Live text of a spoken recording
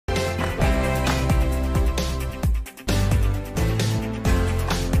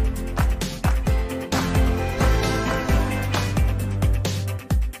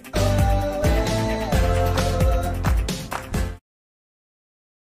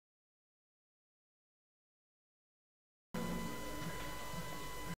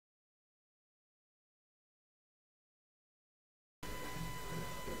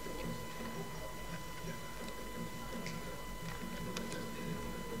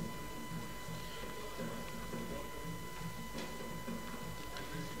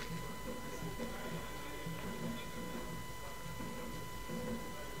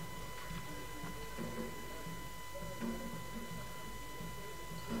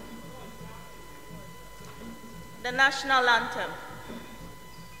The National Anthem.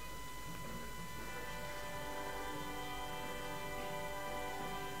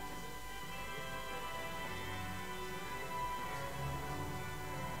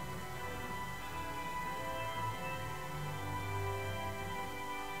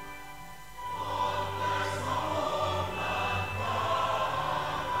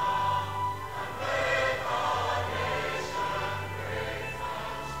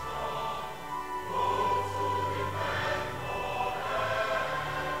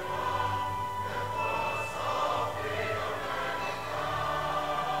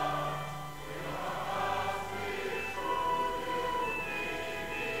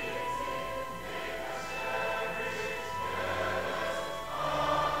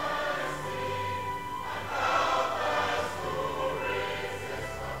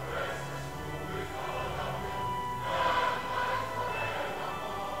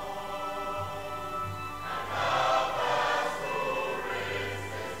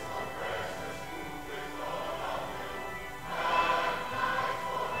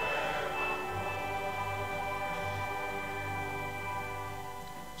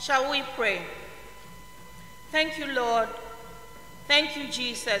 Shall we pray? Thank you, Lord. Thank you,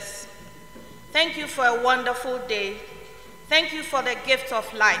 Jesus. Thank you for a wonderful day. Thank you for the gift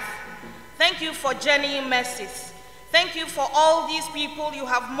of life. Thank you for journeying mercies. Thank you for all these people you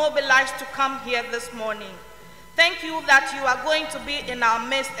have mobilized to come here this morning. Thank you that you are going to be in our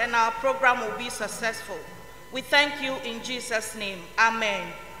midst and our program will be successful. We thank you in Jesus' name.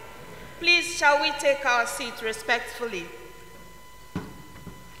 Amen. Please, shall we take our seat respectfully?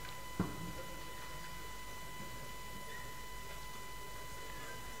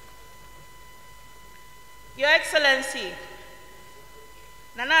 Your Excellency,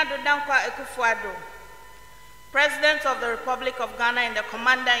 Dankwa, President of the Republic of Ghana and the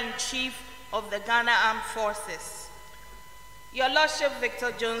Commander-in-Chief of the Ghana Armed Forces, Your Lordship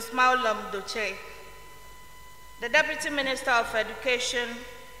Victor Jones Maulam Doche, the Deputy Minister of Education,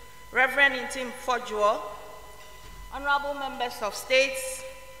 Reverend Ntim Fordjour, Honorable Members of States,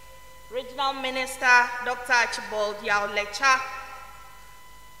 Regional Minister Dr. Archibald Letsa,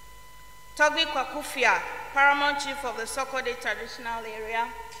 Togbui Kwakufia, Paramount Chief of the Sokode Traditional Area,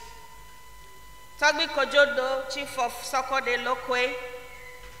 Togbui Kojodo, Chief of Sokode Lokwe,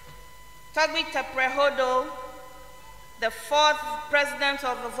 Togbui Topre Hodo, the 4th President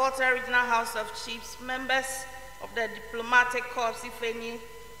of the Vokta Regional House of Chiefs, members of the Diplomatic Corps, Ifeni,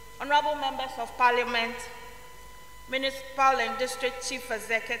 Honorable Members of Parliament, Municipal and District Chief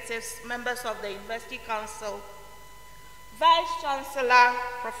Executives, members of the University Council, Vice Chancellor,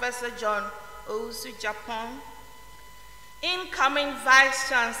 Professor John Gyapong, incoming Vice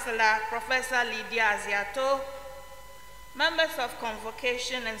Chancellor, Professor Lydia Aziato, members of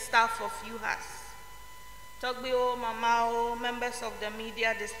Convocation and staff of UHAS, Togbui, Mamao, members of the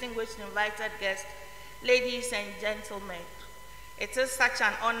media, distinguished invited guests, ladies and gentlemen. It is such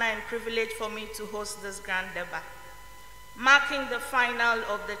an honor and privilege for me to host this Grand Durbar, marking the final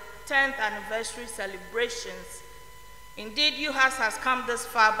of the 10th anniversary celebrations. Indeed, UHAS has come this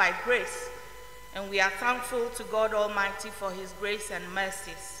far by grace, and we are thankful to God Almighty for His grace and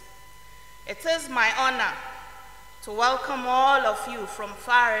mercies. It is my honor to welcome all of you from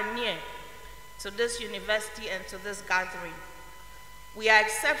far and near to this university and to this gathering. We are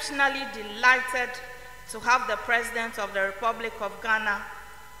exceptionally delighted to have the President of the Republic of Ghana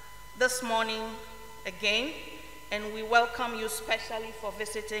this morning again, and we welcome you specially for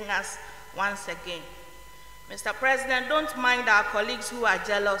visiting us once again. Mr. President, don't mind our colleagues who are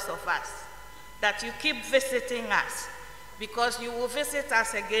jealous of us, that you keep visiting us, because you will visit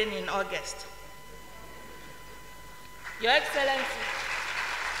us again in August. Your Excellency,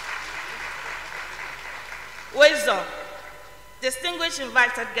 wisdom, distinguished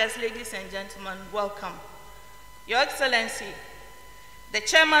invited guests, ladies and gentlemen, welcome. Your Excellency, the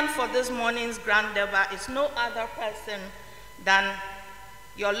chairman for this morning's Grand Durbar is no other person than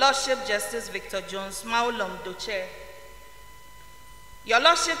Your Lordship Justice Victor Jones Maulam Doche. Your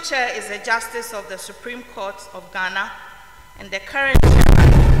Lordship Chair is a Justice of the Supreme Court of Ghana and the current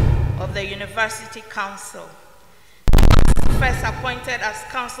Chairman of the University Council. He was first appointed as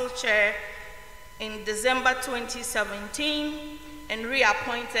Council Chair in December 2017 and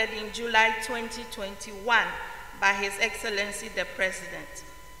reappointed in July 2021 by His Excellency the President.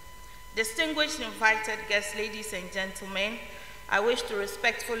 Distinguished invited guests, ladies and gentlemen, I wish to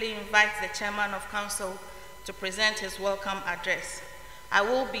respectfully invite the Chairman of Council to present his welcome address. I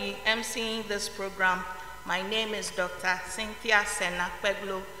will be emceeing this program. My name is Dr. Cynthia Sena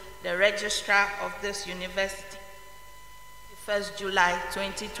Kpodo, the Registrar of this University, 1st July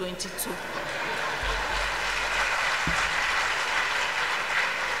 2022.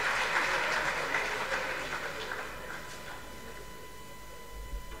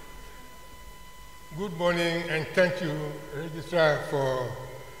 Good morning, and thank you, Registrar, for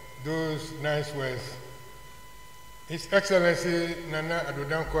those nice words. His Excellency Nana Addo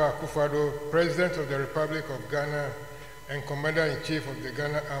Dankwa Kpodo, President of the Republic of Ghana and Commander-in-Chief of the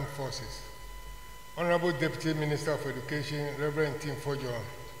Ghana Armed Forces, Honorable Deputy Minister of Education, Reverend Ntim Fordjour,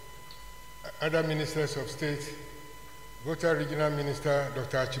 other Ministers of State, Vokta Regional Minister,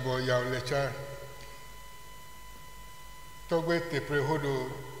 Dr. Archibald Letsa, Togbui Hodo,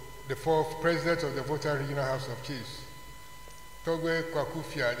 the fourth President of the Vokta Regional House of Chiefs, Togbui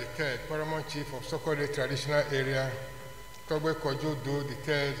Kwakufia, the third Paramount Chief of Sokode Traditional Area, Togbui Kojodo, the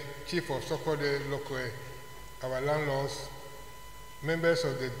third Chief of Sokode Lokwe, our landlords, members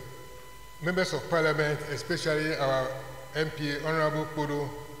of Parliament, especially our MP, Honorable Kpodo,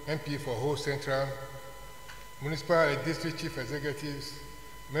 MP for Ho Central, Municipal and District Chief Executives,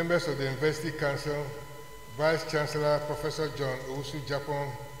 members of the University Council, Vice Chancellor Professor John Gyapong,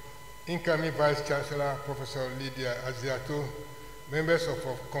 incoming Vice Chancellor Professor Lydia Aziato, members of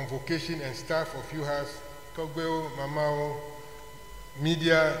Convocation and staff of UHAS, Togbui, Mamao,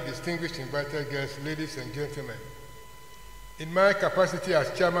 media, distinguished invited guests, ladies and gentlemen. In my capacity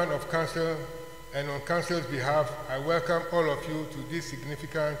as Chairman of Council and on Council's behalf, I welcome all of you to this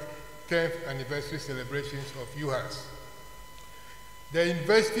significant 10th anniversary celebrations of UHAS. The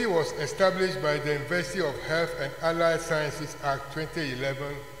university was established by the University of Health and Allied Sciences Act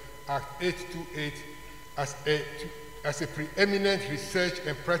 2011, Act 828, as a preeminent research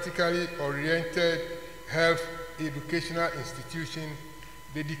and practically oriented health educational institution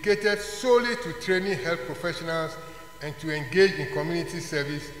dedicated solely to training health professionals and to engage in community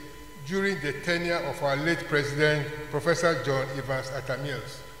service during the tenure of our late President, Professor John Evans Atta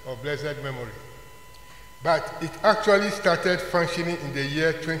Mills, of blessed memory. But it actually started functioning in the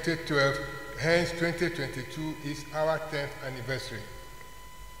year 2012, hence 2022 is our 10th anniversary.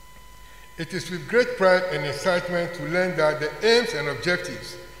 It is with great pride and excitement to learn that the aims and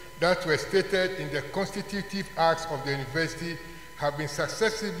objectives that were stated in the constitutive acts of the university have been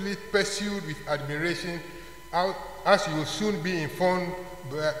successfully pursued with admiration, as you will soon be informed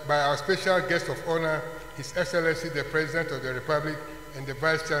by our special guest of honor, His Excellency the President of the Republic and the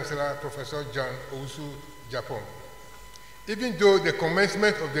Vice Chancellor, Professor John Gyapong. Even though the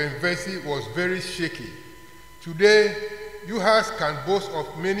commencement of the university was very shaky, today UHAS can boast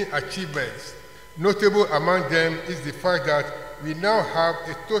of many achievements. Notable among them is the fact that we now have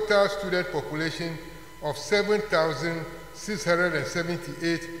a total student population of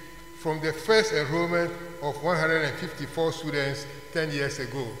 7,678 from the first enrollment of 154 students 10 years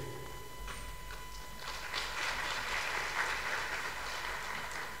ago.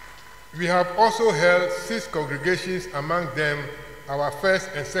 We have also held 6 congregations, among them our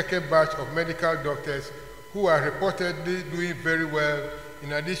first and second batch of medical doctors who are reportedly doing very well,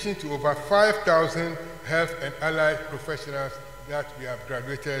 in addition to over 5,000 health and allied professionals that we have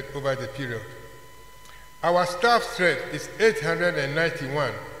graduated over the period. Our staff strength is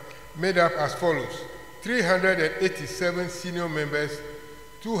 891, made up as follows: 387 senior members,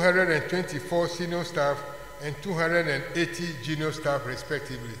 224 senior staff, and 280 junior staff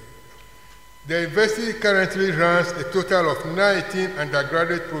respectively. The university currently runs a total of 19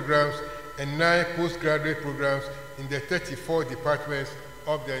 undergraduate programs and 9 postgraduate programs in the 34 departments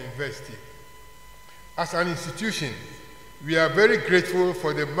of the university. As an institution, we are very grateful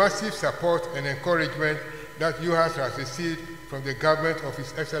for the massive support and encouragement that UHAS has received from the government of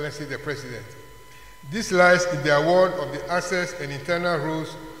His Excellency the President. This lies in the award of the access and internal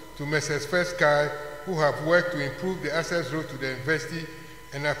roads to Messrs. First Sky, who have worked to improve the access road to the university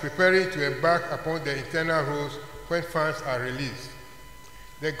and are preparing to embark upon the internal roads when funds are released.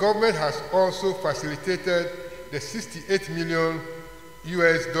 The government has also facilitated the $68 million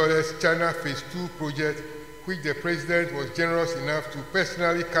China Phase 2 project, which the President was generous enough to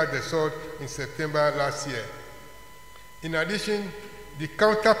personally cut the sod in September last year. In addition, the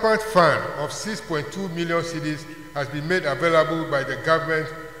counterpart fund of 6.2 million cedis has been made available by the government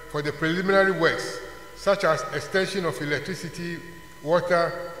for the preliminary works, such as extension of electricity,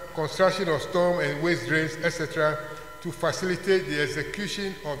 water, construction of storm and waste drains, etc., to facilitate the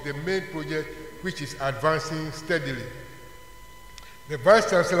execution of the main project, which is advancing steadily. The Vice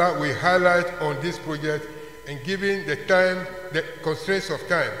Chancellor will highlight on this project, and given the constraints of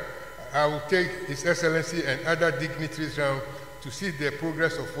time, I will take His Excellency and other dignitaries round to see the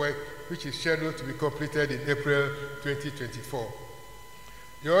progress of work, which is scheduled to be completed in April 2024.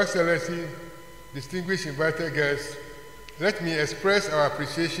 Your Excellency, distinguished invited guests, let me express our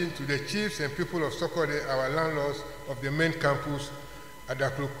appreciation to the chiefs and people of Sokode, our landlords of the main campus at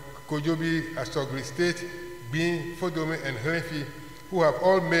Kojobi, Asogri State, Bin, Fodome, and Helenfi, who have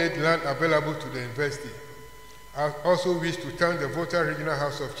all made land available to the university. I also wish to thank the Vokta Regional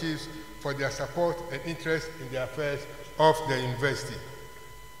House of Chiefs for their support and interest in the affairs of the university.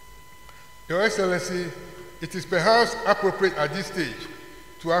 Your Excellency, it is perhaps appropriate at this stage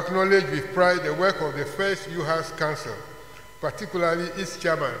to acknowledge with pride the work of the first UHAS Council, particularly its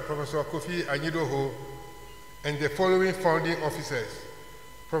chairman, Professor Kofi Anyidoho, and the following founding officers: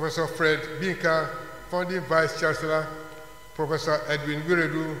 Professor Fred Binka, founding Vice Chancellor; Professor Edwin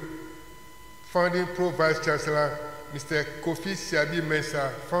Wiredu, founding Pro-Vice Chancellor; Mr. Kofi Siabi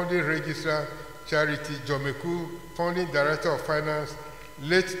Mensah, founding Registrar; Charity Jomeku, founding Director of Finance;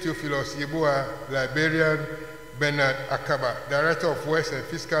 late Theophilus Yeboah, Librarian; Bernard Akaba, Director of West and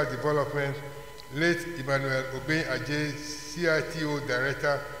Fiscal Development; late Emmanuel Oben Ajay, CITO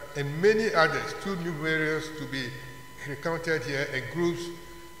Director, and many others, too numerous to be recounted here, and groups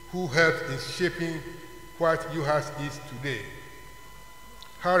who helped in shaping what UHAS is today.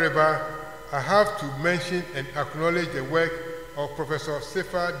 However, I have to mention and acknowledge the work of Professor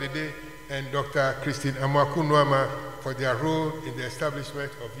Sefa Dede and Dr. Christine Amaku Nwama for their role in the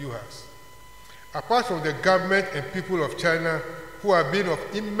establishment of UHAS. Apart from the government and people of China, who have been of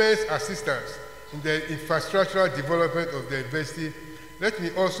immense assistance in the infrastructural development of the university, let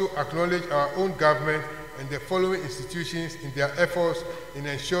me also acknowledge our own government and the following institutions in their efforts in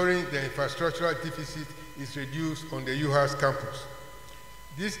ensuring the infrastructural deficit is reduced on the UHAS campus.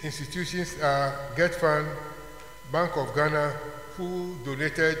 These institutions are GetFund, Bank of Ghana, who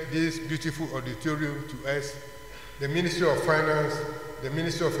donated this beautiful auditorium to us, the Ministry of Finance, the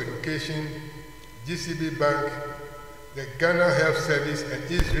Ministry of Education, GCB Bank, the Ghana Health Service and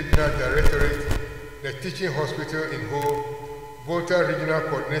its Regional Directorate, the Teaching Hospital in Ho, Volta Regional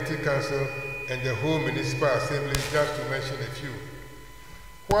Coordinating Council, and the Ho Municipal Assembly, just to mention a few.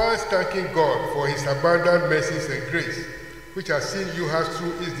 Whilst thanking God for his abundant mercies and grace, which has seen UHAS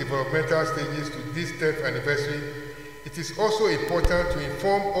through its developmental stages to this 10th anniversary, it is also important to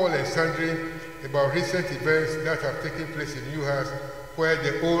inform all and sundry about recent events that have taken place in UHAS, where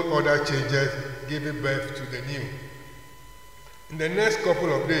the old order changes, giving birth to the new. In the next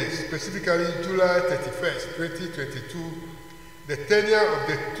couple of days, specifically July 31st, 2022, the tenure of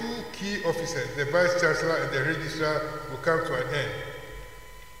the two key officers, the Vice Chancellor and the Registrar, will come to an end.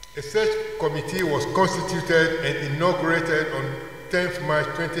 A search committee was constituted and inaugurated on 10th March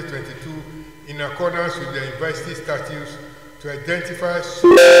 2022 in accordance with the university statutes to identify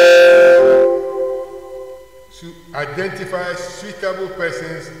suitable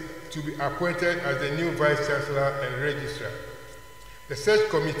persons to be appointed as the new Vice Chancellor and Registrar. The search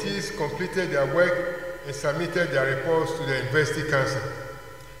committees completed their work and submitted their reports to the University Council.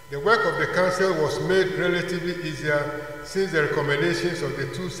 The work of the Council was made relatively easier since the recommendations of the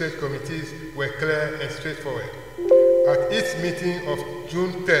two search committees were clear and straightforward. At its meeting of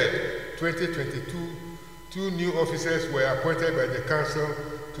June 3rd, 2022, two new officers were appointed by the Council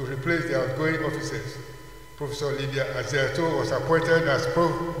to replace the outgoing officers. Professor Lydia Azeato was appointed as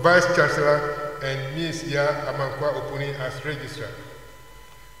Vice Chancellor and Ms. Ya Amankwa Opuni as Registrar.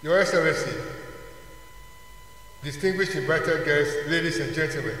 Your Excellency, distinguished invited guests, ladies and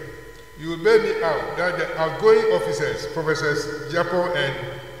gentlemen, you will bear me out that the outgoing officers, Professors Gyapong and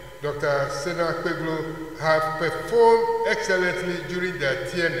Dr. Sena Kpodo, have performed excellently during their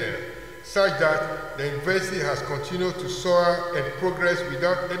tenure, such that the university has continued to soar and progress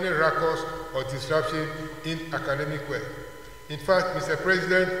without any ruckus or disruption in academic work. In fact, Mr.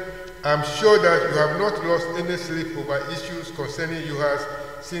 President, I'm sure that you have not lost any sleep over issues concerning UHAS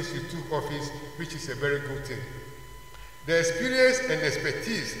since you took office, which is a very good thing. The experience and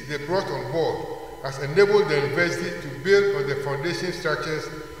expertise they brought on board has enabled the university to build on the foundation structures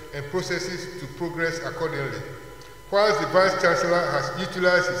and processes to progress accordingly, whilst the Vice Chancellor has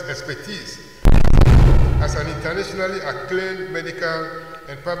utilized his expertise as an internationally acclaimed medical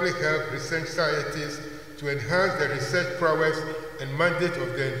and public health research scientist to enhance the research prowess and mandate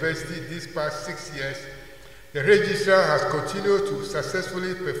of the university these past 6 years. The Registrar has continued to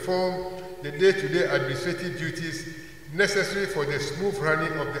successfully perform the day-to-day administrative duties necessary for the smooth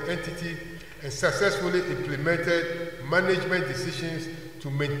running of the entity and successfully implemented management decisions to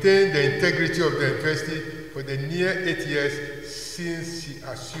maintain the integrity of the university for the near 8 years since she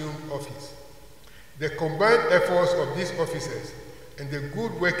assumed office. The combined efforts of these officers and the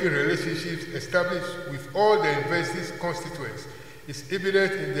good working relationships established with all the university's constituents is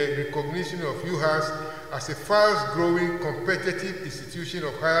evident in the recognition of UHAS as a fast-growing competitive institution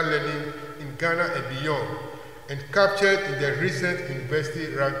of higher learning in Ghana and beyond, and captured in the recent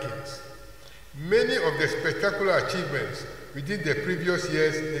university rankings. Many of the spectacular achievements within the previous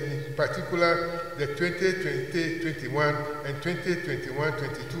years, and in particular the 2020-21 and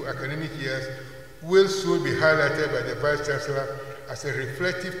 2021-22 academic years, will soon be highlighted by the Vice Chancellor as a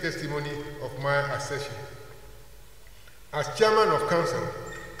reflective testimony of my accession. As Chairman of Council,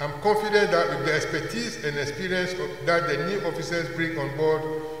 I'm confident that with the expertise and experience that the new officers bring on board,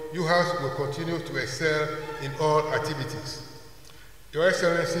 UHAS will continue to excel in all activities. Your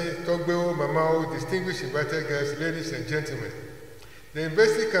Excellency, Togbui, Mamao, distinguished invited guests, ladies and gentlemen, the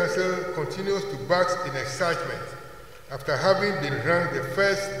University Council continues to bask in excitement after having been ranked the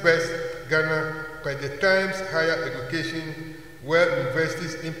first best Ghana by the Times Higher Education World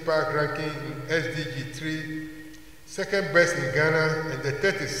Universities Impact Ranking in SDG 3, second best in Ghana, and the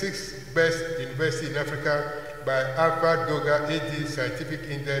 36th best university in Africa by Alpha Doga AD Scientific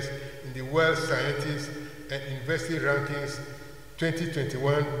Index in the World Scientists and University Rankings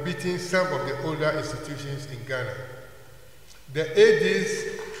 2021, beating some of the older institutions in Ghana. The AD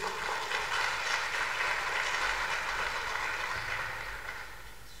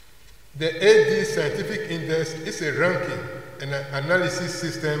Scientific Index is a ranking and an analysis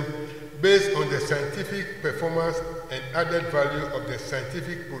system based on the scientific performance and added value of the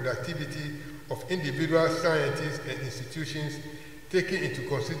scientific productivity of individual scientists and institutions, taking into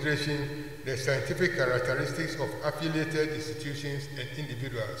consideration the scientific characteristics of affiliated institutions and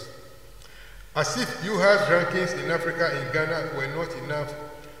individuals. As if UHAS rankings in Africa and Ghana were not enough,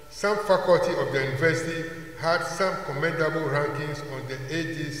 some faculty of the university had some commendable rankings on the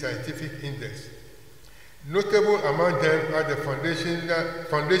AD Scientific Index. Notable among them are the Foundation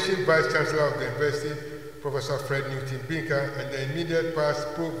Vice Chancellor of the University, Professor Fred Ntim, and the immediate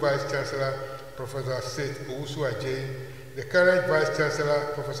past Pro-Vice Chancellor, Professor Seth Owusu-Adjei, the current Vice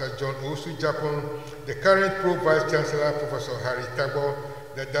Chancellor, Professor John Owusu Gyapong, the current Pro-Vice Chancellor, Professor Harry Tagbo,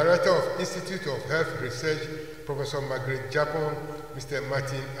 the Director of Institute of Health Research, Professor Margaret Gyapong, Mr.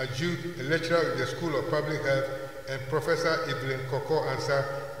 Martin Ajud, a lecturer with the School of Public Health, and Professor Evelyn Koko Ansa,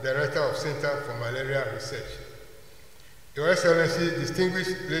 Director of Center for Malaria Research. Your Excellency,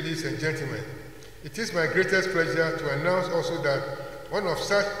 distinguished ladies and gentlemen, it is my greatest pleasure to announce also that one of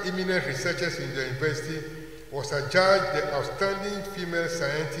such eminent researchers in the university was adjudged the Outstanding Female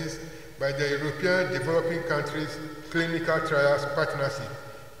Scientist by the European Developing Countries Clinical Trials Partnership,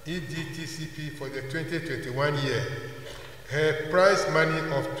 EDTCP, for the 2021 year. Her prize money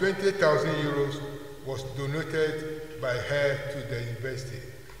of 20,000 euros was donated by her to the university.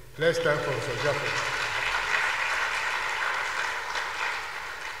 Let's thank Professor Gyapong.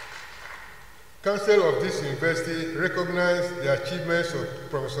 Council of this university recognized the achievements of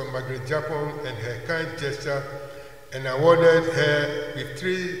Professor Margaret Gyapong and her kind gesture and awarded her with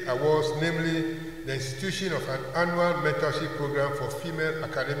 3 awards, namely the institution of an annual mentorship program for female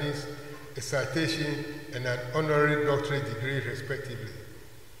academics, a citation, and an honorary doctorate degree, respectively.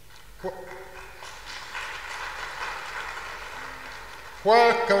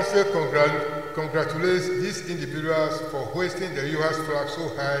 While Council congratulates these individuals for hoisting the UHAS flag so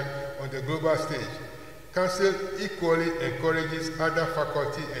high on the global stage, Council equally encourages other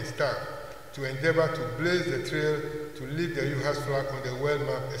faculty and staff to endeavor to blaze the trail to leave the UHAS flag on the world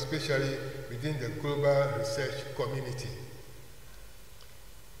map, especially within the global research community.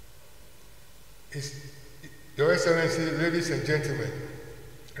 Your Excellency, ladies and gentlemen,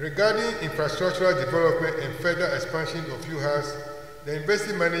 regarding infrastructural development and further expansion of UHAS, the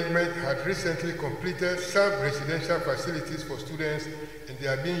university management had recently completed some residential facilities for students, and they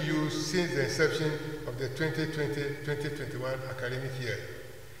are being used since the inception of the 2020-2021 academic year.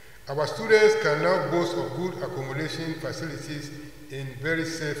 Our students can now boast of good accommodation facilities in very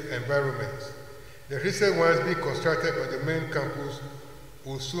safe environments. The recent ones being constructed on the main campus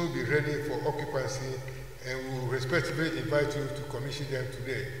will soon be ready for occupancy, and we will respectfully invite you to commission them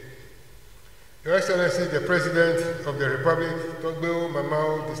today. Your Excellency, the President of the Republic, Togbui,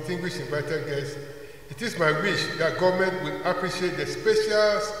 Mamao, distinguished invited guests, it is my wish that government will appreciate the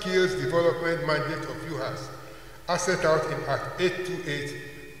special skills development mandate of UHAS, as set out in Act 828,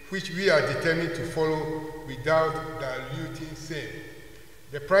 which we are determined to follow without diluting same.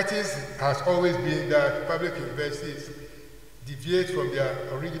 The practice has always been that public universities deviate from their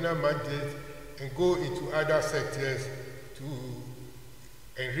original mandate and go into other sectors to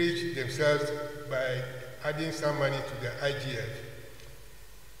enrich themselves by adding some money to the IGF.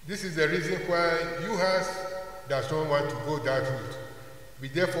 This is the reason why UHAS does not want to go that route. We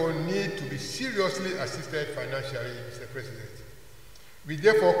therefore need to be seriously assisted financially, Mr. President. We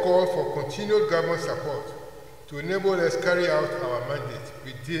therefore call for continued government support to enable us carry out our mandate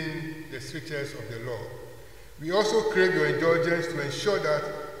within the strictures of the law. We also crave your indulgence to ensure that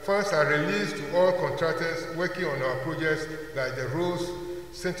funds are released to all contractors working on our projects like the roads,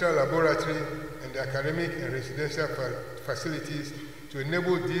 central laboratory, and the academic and residential facilities to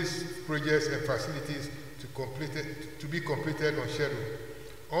enable these projects and facilities to be completed on schedule.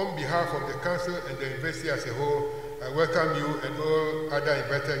 On behalf of the Council and the University as a whole, I welcome you and all other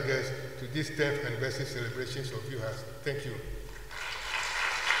invited guests to this 10th anniversary celebrations of UHAS. Thank you.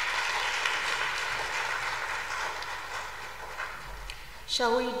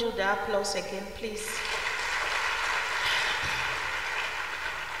 Shall we do the applause again, please?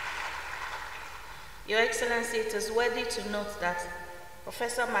 Your Excellency, it is worthy to note that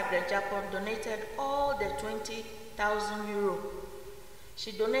Professor Margaret Gyapong donated all the 20,000 euro.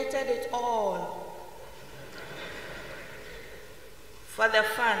 She donated it all for the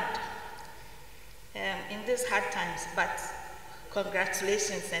fund in these hard times, but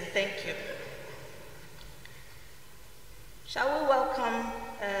congratulations and thank you. Shall we welcome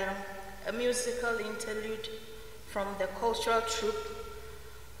a musical interlude from the cultural troupe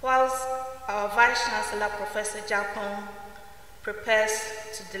whilst our Vice Chancellor, Professor Gyapong, prepares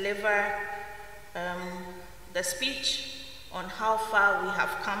to deliver the speech on how far we have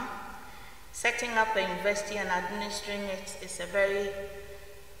come. Setting up a university and administering it is a very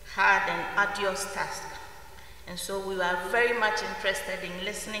hard and arduous task. And so we are very much interested in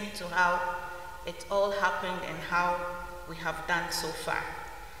listening to how it all happened and how we have done so far.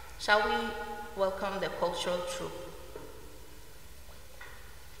 Shall we welcome the cultural troupe?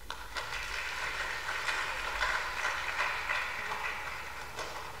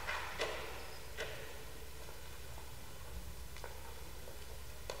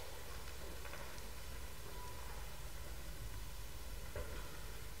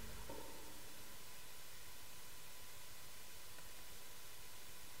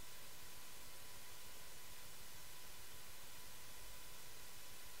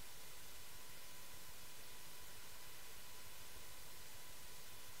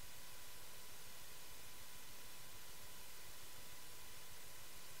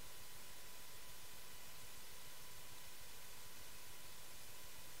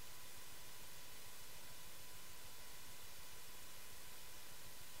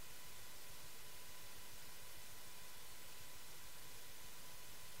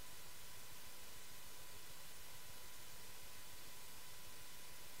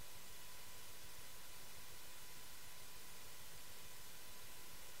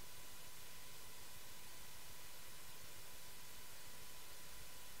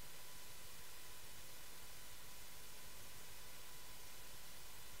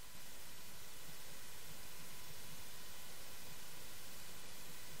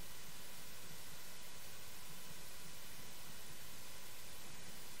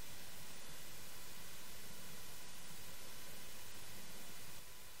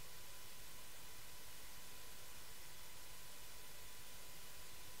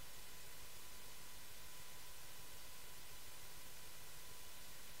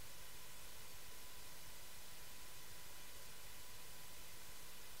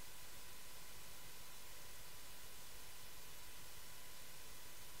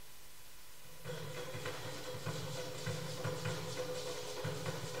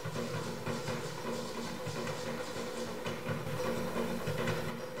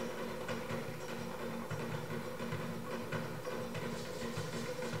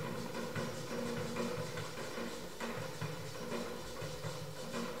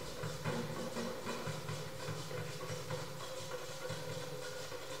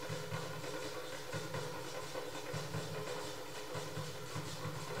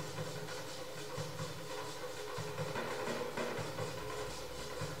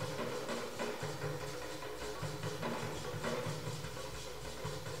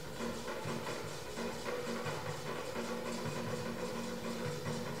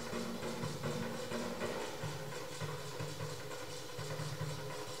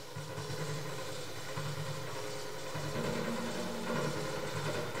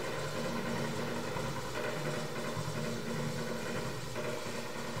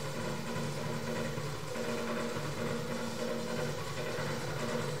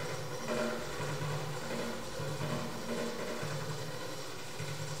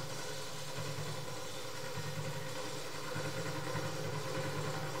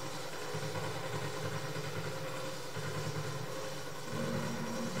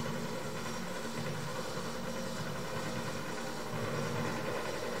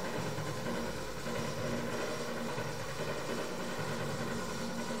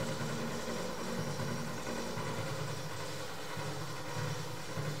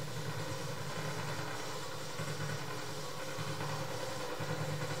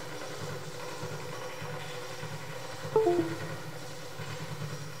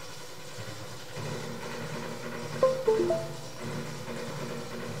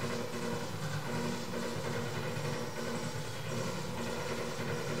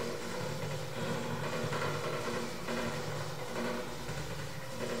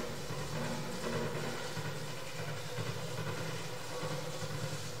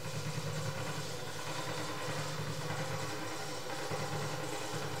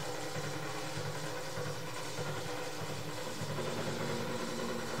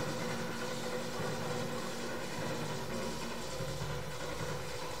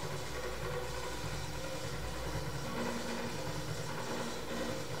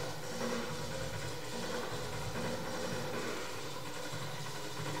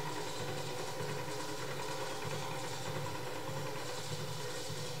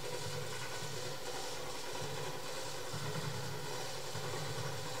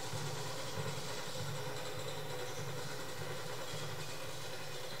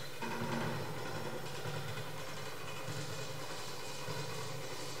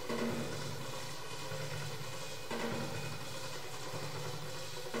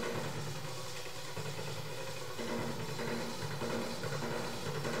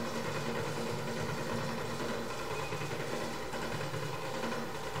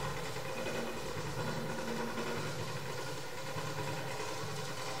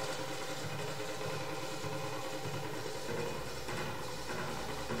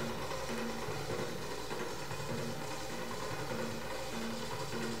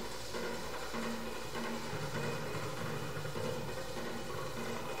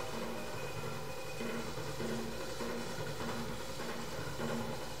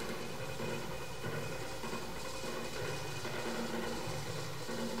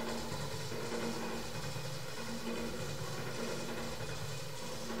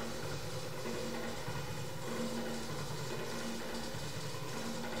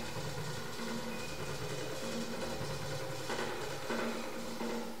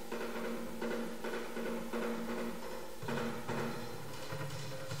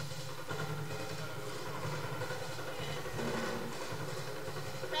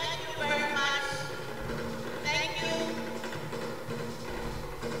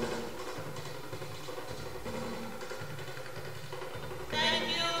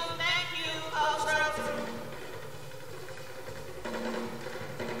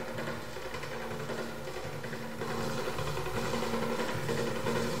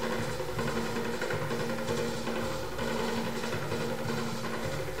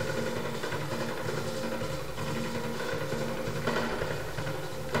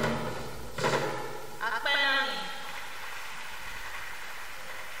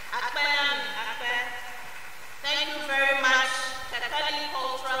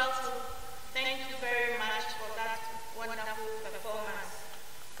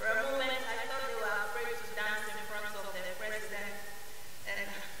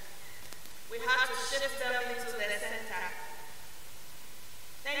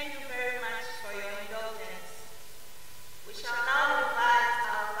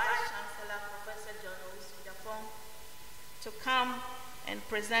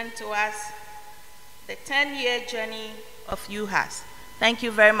 present to us the 10-year journey of UHAS. Thank you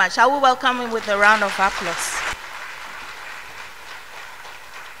very much. I will welcome him with a round of applause.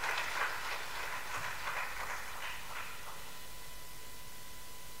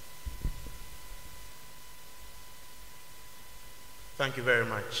 Thank you very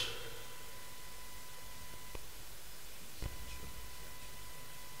much.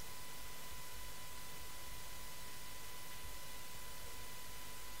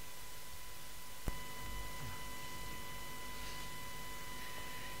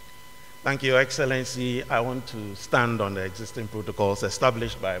 Thank you, Excellency. I want to stand on the existing protocols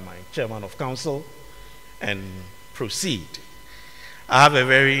established by my Chairman of Council and proceed. I have a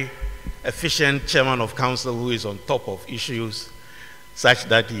very efficient Chairman of Council who is on top of issues such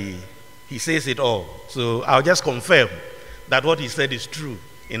that he says it all. So I'll just confirm that what he said is true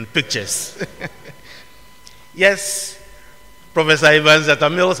in pictures. Yes, Professor Evans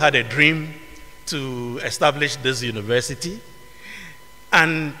Mills had a dream to establish this university,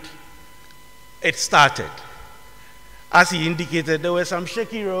 and it started. As he indicated, there were some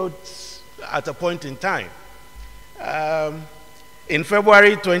shaky roads at a point in time. In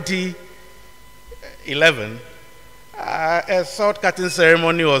February 2011, a sword cutting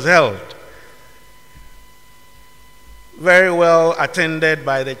ceremony was held, very well attended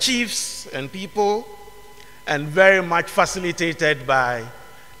by the chiefs and people, and very much facilitated by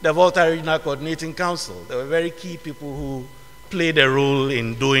the Vokta Regional Coordinating Council. There were very key people who played a role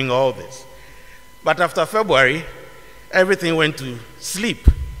in doing all this. But after February, everything went to sleep.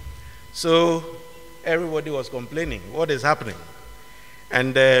 So everybody was complaining, what is happening?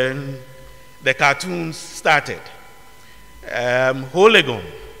 And then the cartoons started. Holegon,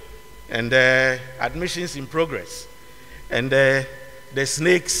 and admissions in progress. And the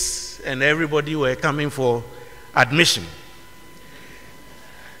snakes and everybody were coming for admission.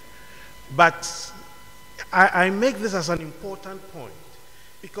 But I make this as an important point,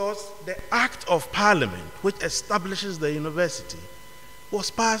 because the Act of Parliament, which establishes the university, was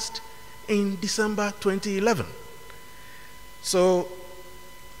passed in December 2011. So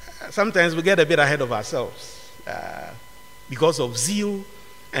sometimes we get a bit ahead of ourselves because of zeal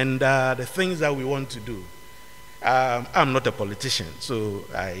and the things that we want to do. I'm not a politician, so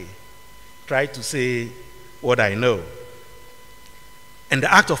I try to say what I know. And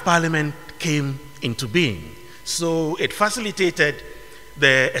the Act of Parliament came into being. So it facilitated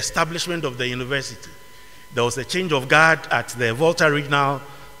the establishment of the university. There was a change of guard at the Vokta Regional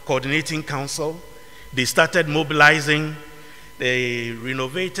Coordinating Council. They started mobilizing. They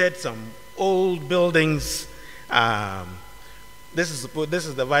renovated some old buildings. This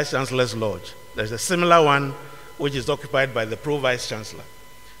is the Vice Chancellor's Lodge. There's a similar one which is occupied by the Pro-Vice Chancellor.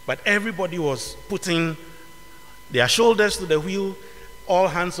 But everybody was putting their shoulders to the wheel, all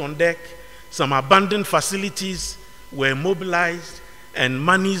hands on deck. Some abandoned facilities were mobilized, and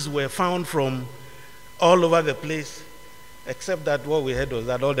monies were found from all over the place, except that what we heard was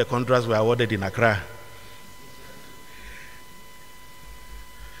that all the contracts were awarded in Accra.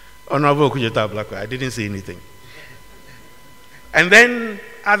 Honorable Kujeta Blackwell, I didn't say anything. And then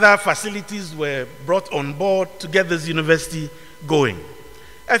other facilities were brought on board to get this university going.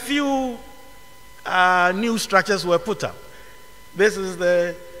 A few new structures were put up. This is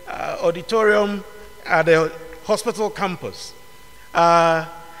the auditorium at the hospital campus.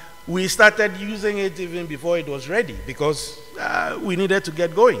 We started using it even before it was ready, because we needed to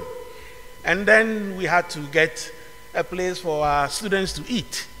get going. And then we had to get a place for our students to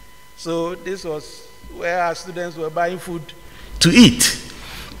eat. So this was where our students were buying food to eat.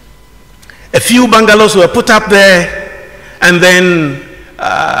 A few bungalows were put up there, and then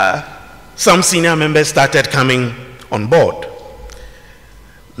some senior members started coming on board.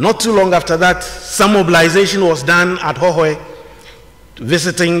 Not too long after that, some mobilization was done at Hohoe,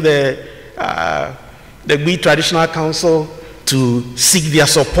 visiting the Togbui Traditional Council to seek their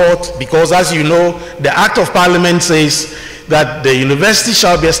support, because as you know, the Act of Parliament says that the university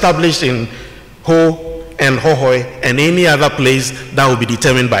shall be established in Ho and Hohoe and any other place that will be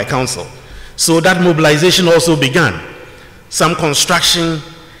determined by council. So that mobilization also began. Some construction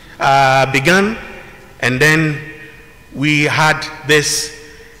began, and then we had this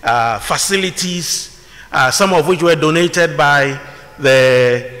facilities, some of which were donated by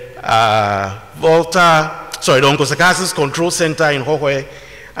the the Onkosakasis Control Center in Hohoe,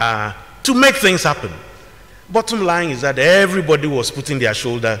 to make things happen. Bottom line is that everybody was putting their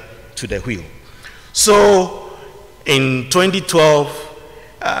shoulder to the wheel. So in 2012,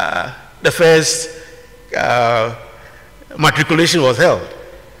 the first matriculation was held.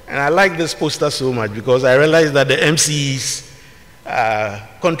 And I like this poster so much, because I realized that the MCs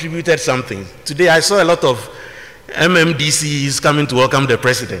contributed something. Today I saw a lot of MMDCs coming to welcome the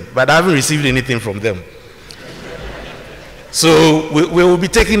president, but I haven't received anything from them. So we will be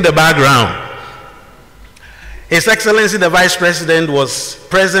taking the background. His Excellency the Vice President was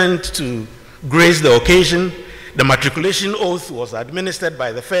present to grace the occasion. The matriculation oath was administered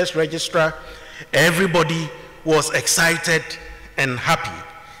by the first registrar. Everybody was excited and happy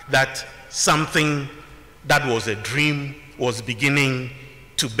that something that was a dream was beginning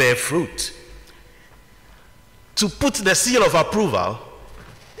to bear fruit. To put the seal of approval,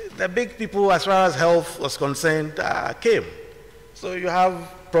 the big people as far as health was concerned came. So you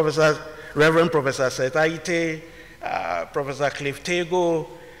have Reverend Professor Setaite, Professor Cliff Tego,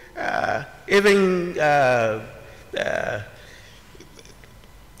 even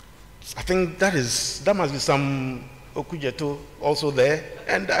I think that must be some Okujeto also there,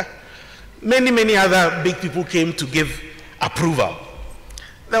 and many other big people came to give approval.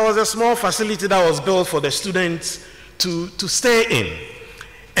 There was a small facility that was built for the students to stay in,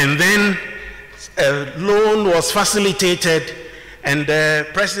 and then a loan was facilitated, and the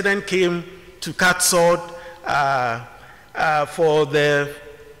president came to cut sword for the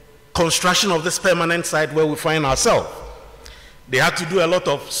construction of this permanent site where we find ourselves. They had to do a lot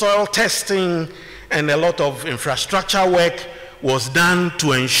of soil testing, and a lot of infrastructure work was done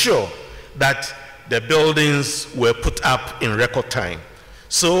to ensure that the buildings were put up in record time.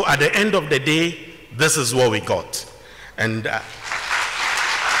 So at the end of the day, this is what we got. And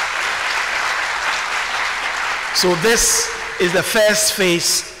so this is the first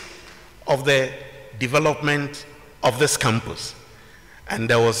phase of the development of this campus. And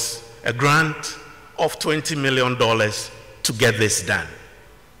there was a grant of $20 million to get this done.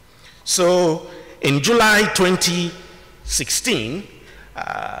 So in July 2016,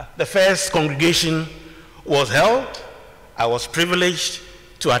 the first congregation was held. I was privileged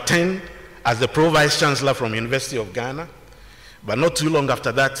to attend as the Pro-Vice Chancellor from University of Ghana. But not too long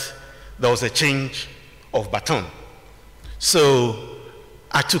after that, there was a change of baton. So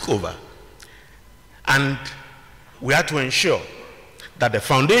I took over. And we had to ensure that the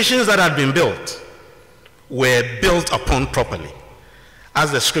foundations that had been built were built upon properly.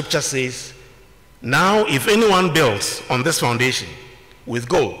 As the scripture says, now if anyone builds on this foundation with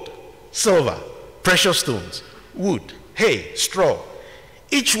gold, silver, precious stones, wood, hay, straw,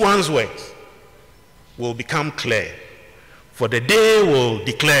 each one's work will become clear, for the day will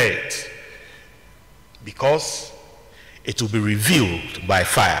declare it, because it will be revealed by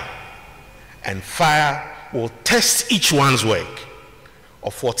fire, and fire will test each one's work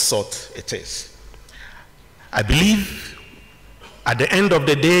of what sort it is. I believe at the end of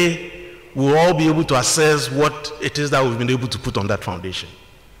the day, we'll all be able to assess what it is that we've been able to put on that foundation.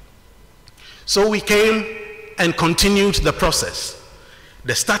 So we came and continued the process.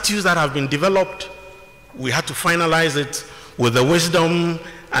 The statutes that have been developed, we had to finalize it with the wisdom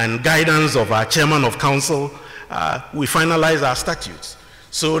and guidance of our chairman of council. We finalized our statutes.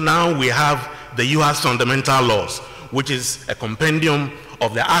 So now we have the UHAS fundamental laws, which is a compendium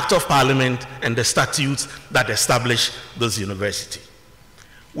of the Act of Parliament and the statutes that establish this university.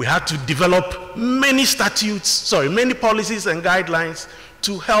 We had to develop many policies and guidelines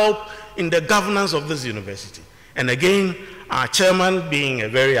to help in the governance of this university. And again, our chairman, being a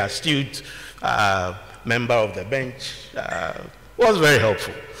very astute member of the bench, was very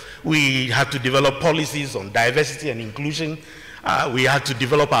helpful. We had to develop policies on diversity and inclusion. We had to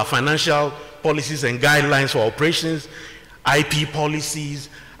develop our financial policies and guidelines for operations, IP policies,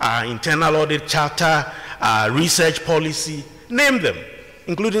 internal audit charter, research policy, name them,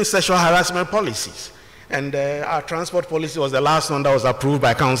 including sexual harassment policies. And our transport policy was the last one that was approved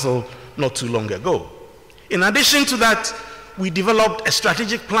by council not too long ago. In addition to that, we developed a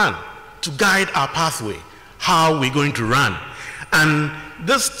strategic plan to guide our pathway, how we're going to run. And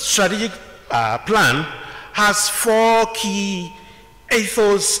this strategic plan has 4 key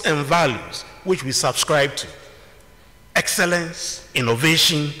ethos and values which we subscribe to: excellence,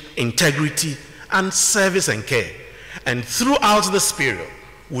 innovation, integrity, and service and care. And throughout this period,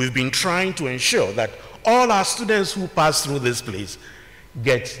 we've been trying to ensure that all our students who pass through this place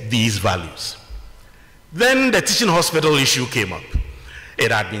get these values. Then the teaching hospital issue came up.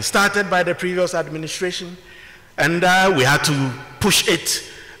 It had been started by the previous administration, and we had to push it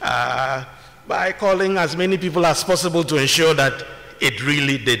by calling as many people as possible to ensure that it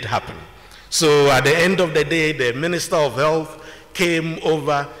really did happen. So at the end of the day, the Minister of Health came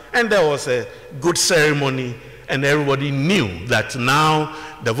over, and there was a good ceremony, and everybody knew that now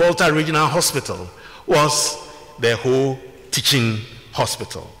the Vokta Regional Hospital was the whole teaching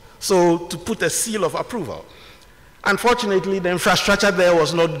hospital. So to put a seal of approval, Unfortunately, the infrastructure there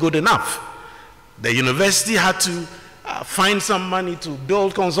was not good enough. The university had to find some money to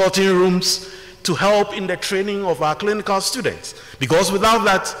build consulting rooms to help in the training of our clinical students, because without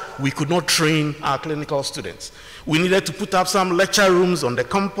that, we could not train our clinical students. We needed to put up some lecture rooms on the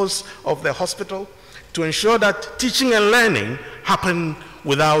campus of the hospital to ensure that teaching and learning happened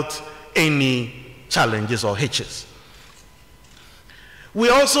without any challenges or hitches. We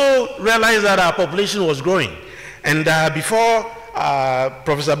also realized that our population was growing, and before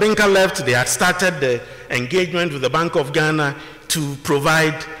Professor Benka left, they had started the engagement with the Bank of Ghana to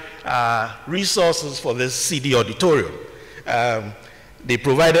provide resources for this CD auditorium. They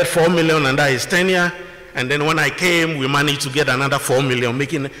provided 4 million under his tenure, and then when I came, we managed to get another 4 million,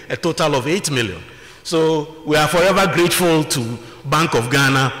 making a total of 8 million. So we are forever grateful to Bank of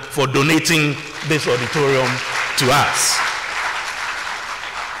Ghana for donating this auditorium to us.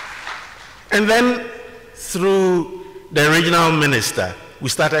 And then through the regional minister, we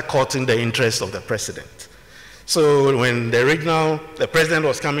started courting the interest of the president. So when the president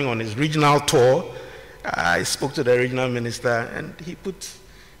was coming on his regional tour, I spoke to the regional minister and he put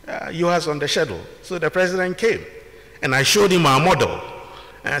UHAS on the schedule. So the president came and I showed him our model.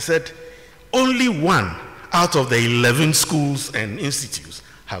 And I said, only one out of the 11 schools and institutes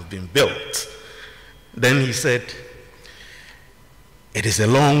have been built. Then he said, it is a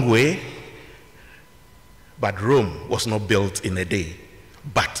long way, but Rome was not built in a day,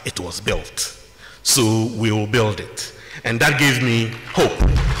 but it was built. So we will build it. And that gave me hope.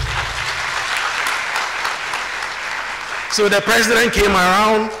 So the president came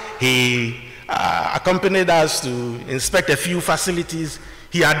around, he accompanied us to inspect a few facilities.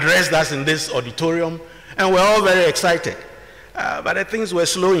 He addressed us in this auditorium, and we're all very excited. But the things were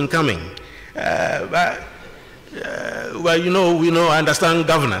slow in coming. Well, I understand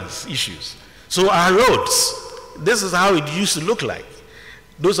governance issues. So our roads, this is how it used to look like.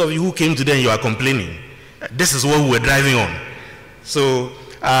 Those of you who came today and you are complaining, this is what we were driving on. So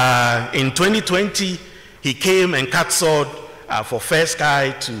in 2020, he came and cut sword for First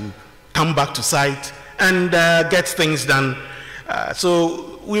Sky to come back to site and get things done.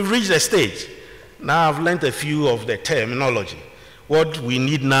 So we've reached a stage. Now I've learned a few of the terminology. What we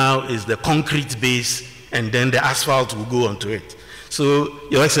need now is the concrete base, and then the asphalt will go onto it. So,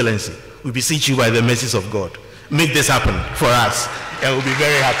 Your Excellency, we beseech you by the mercies of God, make this happen for us, and we'll be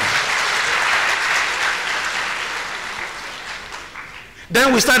very happy.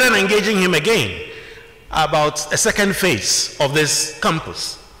 Then we started engaging him again about a second phase of this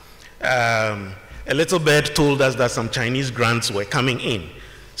campus. A little bird told us that some Chinese grants were coming in.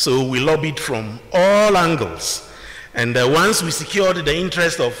 So we lobbied from all angles. And once we secured the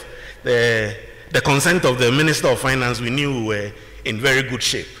interest of the consent of the Minister of Finance, we knew we were in very good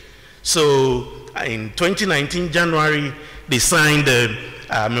shape. So in 2019, January, they signed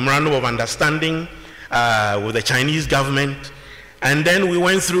a memorandum of understanding with the Chinese government. And then we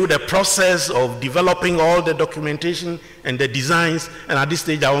went through the process of developing all the documentation and the designs. And at this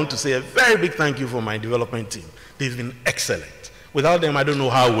stage, I want to say a very big thank you for my development team. They've been excellent. Without them, I don't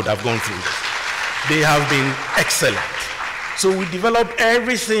know how I would have gone through this. They have been excellent. So we developed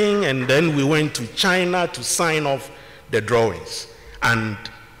everything, and then we went to China to sign off the drawings. And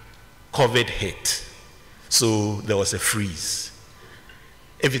COVID hit. So there was a freeze.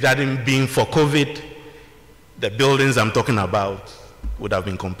 If it hadn't been for COVID, the buildings I'm talking about would have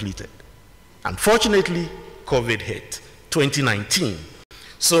been completed. Unfortunately, COVID hit, 2019.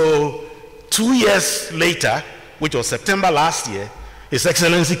 So 2 years later, which was September last year, His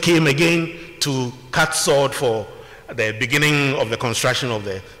Excellency came again to cut sword for the beginning of the construction of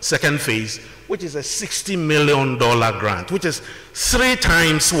the second phase, which is a $60 million grant, which is 3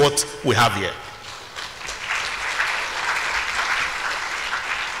 times what we have here.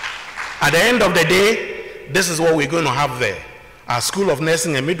 At the end of the day, this is what we're going to have there. Our School of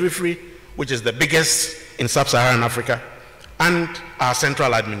Nursing and Midwifery, which is the biggest in Sub-Saharan Africa, and our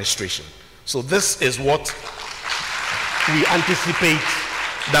central administration. So this is what we anticipate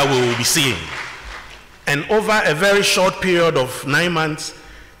that we will be seeing. And over a very short period of 9 months,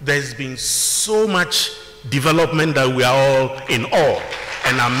 there's been so much development that we are all in awe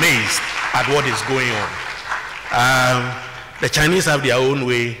and amazed at what is going on. The Chinese have their own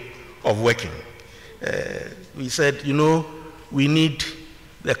way of working. We said, you know, we need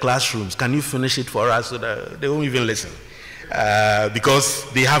the classrooms. Can you finish it for us? So that they won't even listen.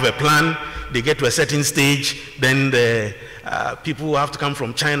 Because they have a plan, they get to a certain stage, then the people have to come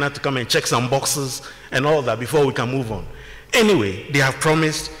from China to come and check some boxes and all that before we can move on. Anyway, they have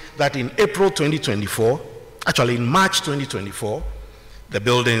promised that in April 2024, actually in March 2024, the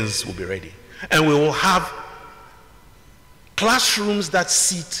buildings will be ready. And we will have classrooms that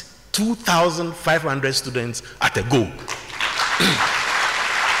seat 2,500 students at a go.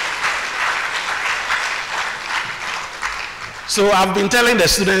 So I've been telling the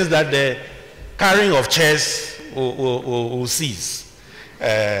students that the carrying of chairs will cease.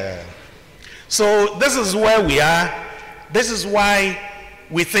 So this is where we are. This is why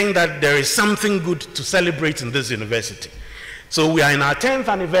we think that there is something good to celebrate in this university. So we are in our 10th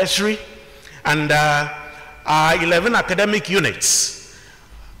anniversary, and our 11 academic units,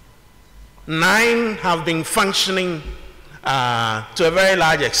 9 have been functioning to a very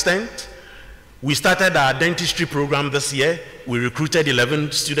large extent. We started our dentistry program this year. We recruited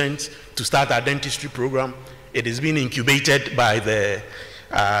 11 students to start our dentistry program. It is being incubated by the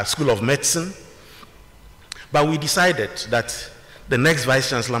School of Medicine. But we decided that the next Vice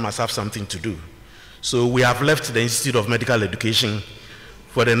Chancellor must have something to do. So we have left the Institute of Medical Education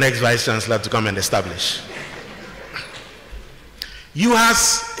for the next Vice Chancellor to come and establish.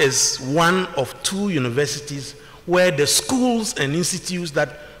 UHAS is one of 2 universities where the schools and institutes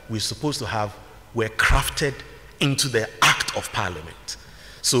that we're supposed to have were crafted into the Act of Parliament.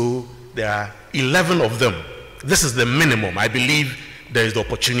 So there are 11 of them. This is the minimum. I believe there is the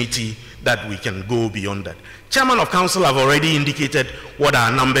opportunity that we can go beyond that. Chairman of Council have already indicated what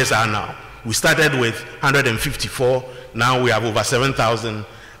our numbers are now. We started with 154. Now we have over 7,000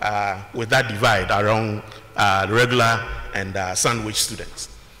 with that divide around regular and sandwich students.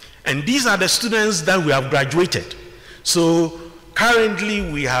 And these are the students that we have graduated. So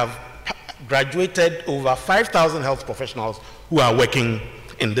currently we have graduated over 5,000 health professionals who are working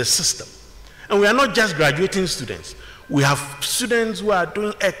in this system. And we are not just graduating students. We have students who are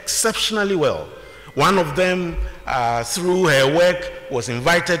doing exceptionally well. One of them, through her work, was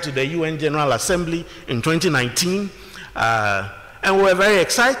invited to the UN General Assembly in 2019. And we were very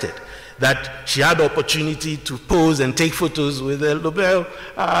excited that she had the opportunity to pose and take photos with the Nobel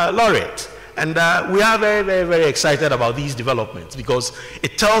laureate. And we are very, very, very excited about these developments because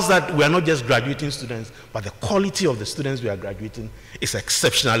it tells that we are not just graduating students, but the quality of the students we are graduating is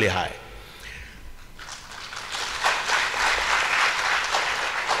exceptionally high.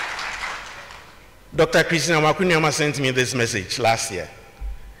 Dr. Christina Makunyama sent me this message last year.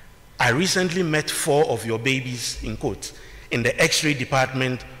 I recently met 4 of your babies, in quotes, in the X-ray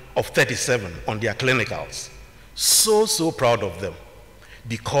department of 37 on their clinicals. So proud of them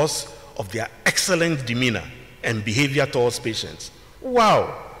because of their excellent demeanor and behavior towards patients.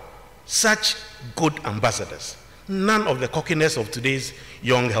 Wow, such good ambassadors. None of the cockiness of today's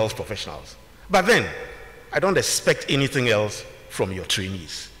young health professionals. But then, I don't expect anything else from your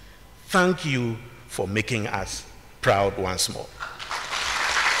trainees. Thank you for making us proud once more.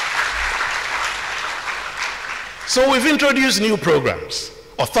 So we've introduced new programs,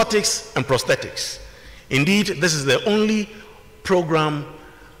 orthotics and prosthetics. Indeed, this is the only program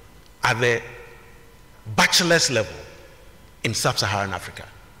at the bachelor's level in sub-Saharan Africa.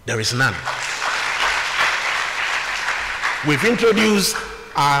 There is none. We've introduced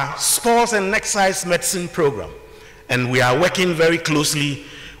our sports and exercise medicine program, and we are working very closely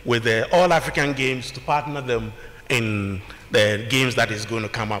with the All African Games to partner them in the games that is going to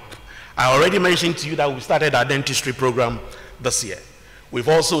come up. I already mentioned to you that we started our dentistry program this year. We've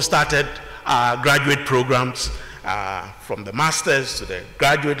also started our graduate programs from the master's to the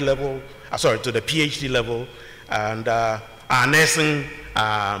graduate level, to the PhD level, and our nursing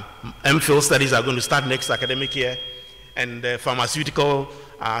MPhil studies are going to start next academic year, and the pharmaceutical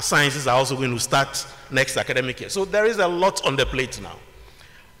sciences are also going to start next academic year. So there is a lot on the plate now.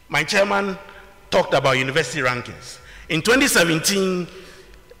 My chairman talked about university rankings. In 2017,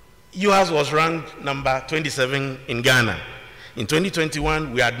 UHAS was ranked number 27 in Ghana. In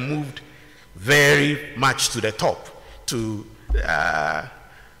 2021, we had moved very much to the top, to the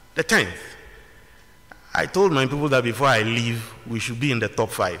 10th. I told my people that before I leave, we should be in the top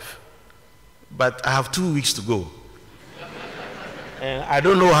 5. But I have 2 weeks to go. And I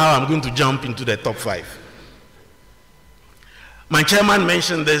don't know how I'm going to jump into the top 5. My chairman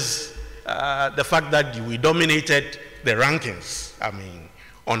mentioned this, the fact that we dominated the rankings,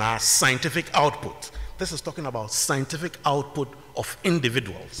 on our scientific output. This is talking about scientific output of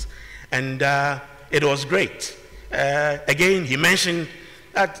individuals. And it was great. Again, he mentioned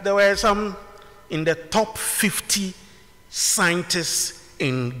that there were some in the top 50 scientists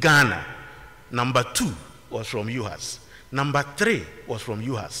in Ghana. Number 2 was from UHAS. Number 3 was from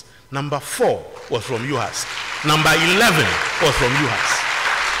UHAS. Number 4 was from UHAS. Number 11 was from UHAS.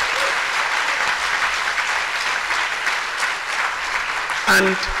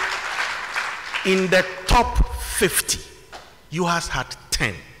 And in the top 50, UHAS had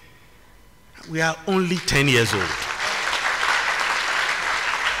 10. We are only 10 years old.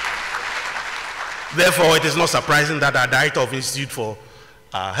 Therefore, it is not surprising that our Director of Institute for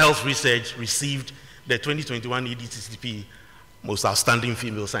Health Research received the 2021 EDCCP Most Outstanding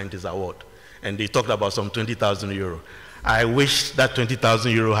Female Scientist Award. And they talked about some 20,000 euro. I wish that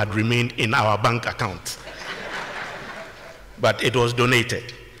 20,000 euro had remained in our bank account. But it was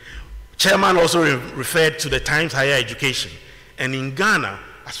donated. Chairman also referred to the Times Higher Education. And in Ghana,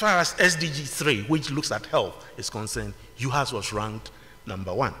 as far as SDG 3, which looks at health, is concerned, UHAS was ranked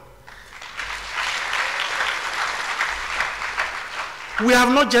 #1. We have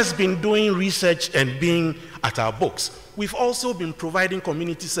not just been doing research and being at our books. We've also been providing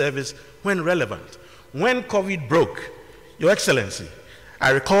community service when relevant. When COVID broke, Your Excellency,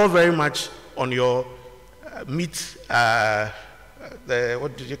 I recall very much on your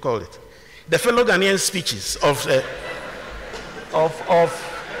what did you call it? The fellow Ghanaian speeches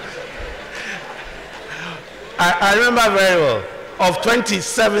I remember very well, of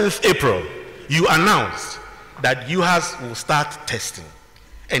 27th April, you announced that UHAS will start testing.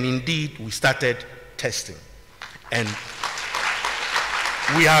 And indeed, we started testing. And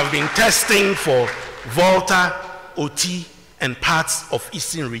we have been testing for Vokta, OT, and parts of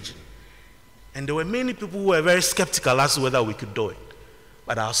Eastern region. And there were many people who were very skeptical as to whether we could do it.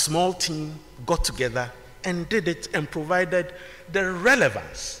 But our small team got together and did it and provided the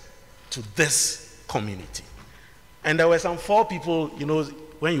relevance to this community. And there were some 4 people, you know,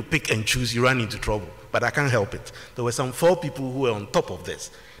 when you pick and choose, you run into trouble. But I can't help it. There were some 4 people who were on top of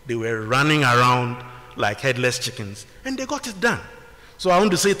this. They were running around like headless chickens, and they got it done. So I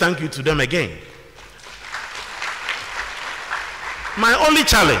want to say thank you to them again. My only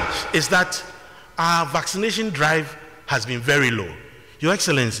challenge is that our vaccination drive has been very low. Your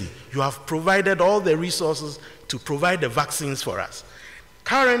Excellency, you have provided all the resources to provide the vaccines for us.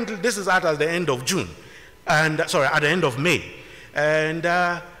 Currently, this is at the end of June, and at the end of May. And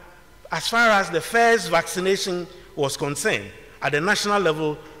as far as the first vaccination was concerned, at the national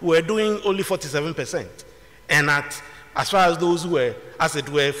level, we were doing only 47%. And as far as those who were, as it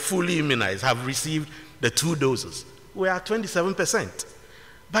were, fully immunized, have received the 2 doses, we are 27%.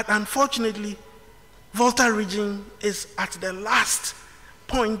 But unfortunately, Volta region is at the last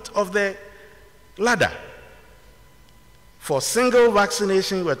point of the ladder. For single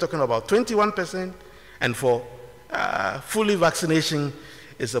vaccination, we're talking about 21%, and for fully vaccination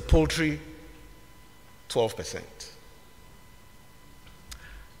is a paltry 12%.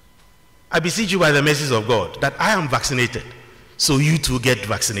 I beseech you by the mercies of God that I am vaccinated, so you too get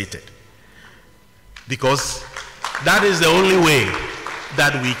vaccinated. Because that is the only way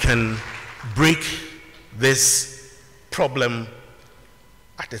that we can break this problem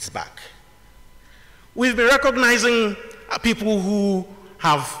at its back. We've been recognizing people who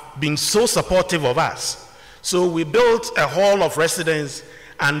have been so supportive of us. So we built a hall of residence,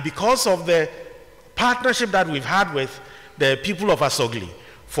 and because of the partnership that we've had with the people of Asogli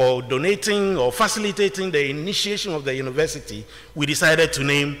for donating or facilitating the initiation of the university, we decided to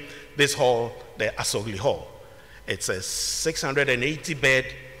name this hall the Asogli Hall. It's a 680-bed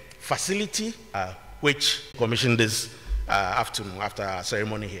facility, which commissioned this afternoon after our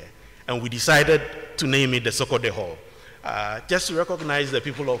ceremony here. And we decided to name it the Sokode Hall, just to recognize the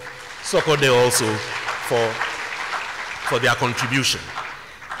people of Sokode also for their contribution,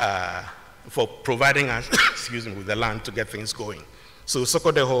 for providing us excuse me, with the land to get things going. So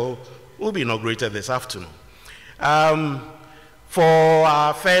Sokode Hall will be inaugurated this afternoon. For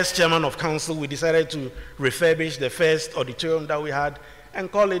our first chairman of council, we decided to refurbish the first auditorium that we had and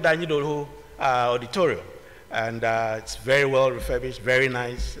call it Danyidoho Auditorium. And it's very well refurbished, very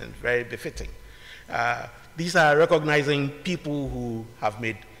nice, and very befitting. These are recognizing people who have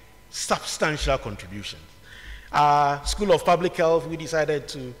made substantial contributions. School of Public Health, we decided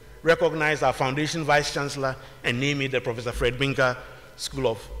to recognize our foundation vice chancellor and name it the Professor Fred Binka School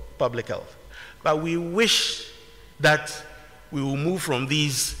of Public Health. But we wish that we will move from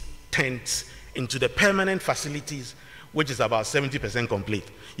these tents into the permanent facilities, which is about 70% complete.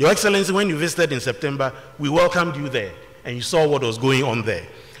 Your Excellency, when you visited in September, we welcomed you there, and you saw what was going on there.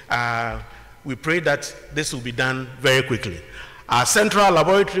 We pray that this will be done very quickly. Our central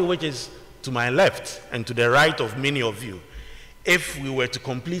laboratory, which is to my left and to the right of many of you, if we were to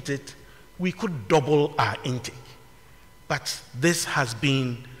complete it, we could double our intake. But this has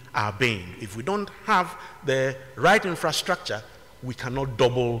been our bane. If we don't have the right infrastructure, we cannot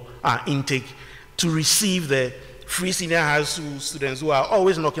double our intake to receive the free senior high school students who are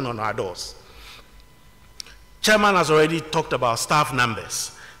always knocking on our doors. Chairman has already talked about staff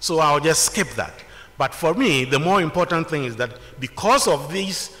numbers, so I'll just skip that. But for me, the more important thing is that because of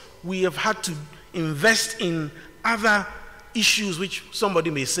this, we have had to invest in other issues which somebody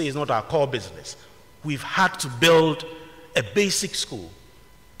may say is not our core business. we've had to build a basic school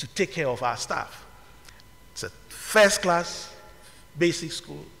to take care of our staff. It's a first-class basic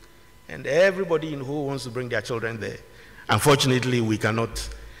school, and everybody in Ho wants to bring their children there. Unfortunately, we cannot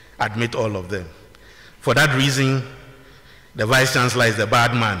admit all of them. For that reason, the Vice Chancellor is the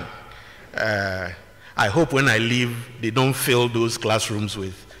bad man. I hope when I leave, they don't fill those classrooms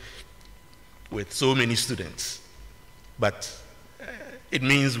with so many students. But it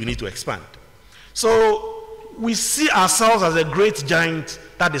means we need to expand. So we see ourselves as a great giant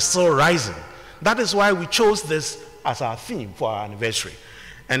that is still rising. That is why we chose this as our theme for our anniversary.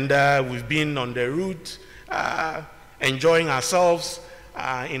 And we've been on the route, enjoying ourselves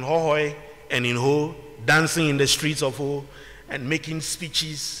in Hohoi and in Ho, dancing in the streets of Ho, and making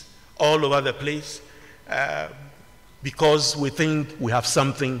speeches all over the place because we think we have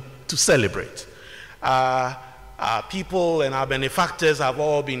something to celebrate. Our people and our benefactors have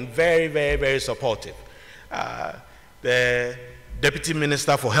all been very, very, very supportive. The Deputy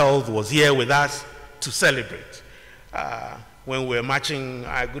Minister for Health was here with us to celebrate. When we were marching,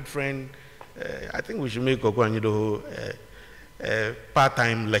 our good friend, I think we should make Okwanyido a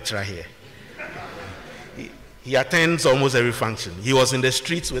part-time lecturer here. He attends almost every function. He was in the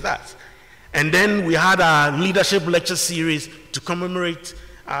streets with us. And then we had our leadership lecture series to commemorate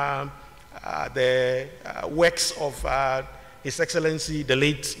the works of His Excellency, the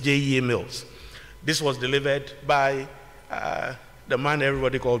late J.E.A. Mills. This was delivered by the man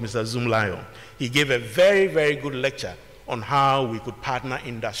everybody called Mr. Zoom Lion. He gave a very, very good lecture on how we could partner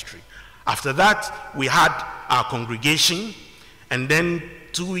industry. After that, we had our congregation, and then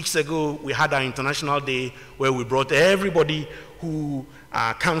 2 weeks ago, we had our International Day where we brought everybody who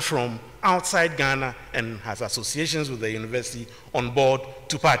comes from outside Ghana and has associations with the university on board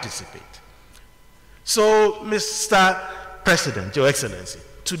to participate. So, Mr. President, Your Excellency,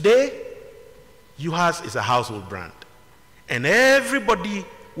 today, UHAS is a household brand, and everybody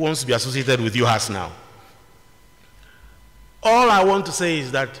wants to be associated with UHAS now. All I want to say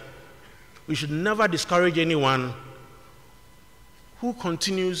is that we should never discourage anyone who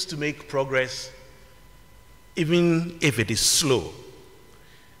continues to make progress, even if it is slow.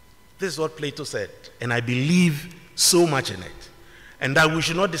 This is what Plato said, and I believe so much in it, and that we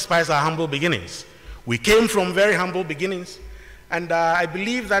should not despise our humble beginnings. We came from very humble beginnings, and I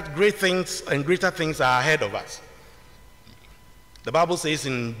believe that great things and greater things are ahead of us. The Bible says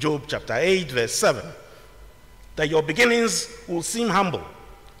in Job chapter 8, verse 7, that your beginnings will seem humble,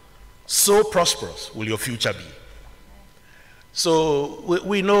 so prosperous will your future be. So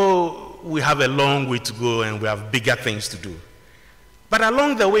we know we have a long way to go and we have bigger things to do. But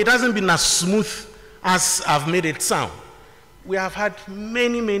along the way, it hasn't been as smooth as I've made it sound. We have had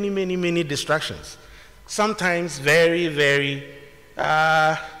many distractions. Sometimes very, very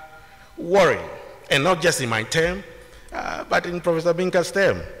worrying. And not just in my term, but in Professor Binka's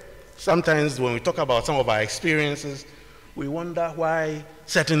term. Sometimes when we talk about some of our experiences, we wonder why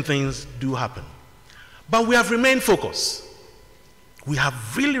certain things do happen. But we have remained focused. We have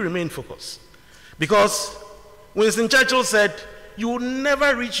really remained focused. Because Winston Churchill said, you will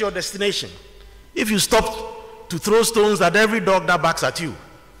never reach your destination if you stop to throw stones at every dog that barks at you.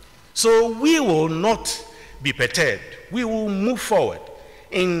 So we will not be perturbed. We will move forward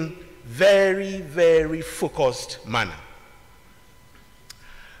in very, very focused manner.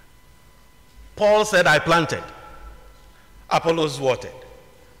 Paul said, I planted, Apollos watered,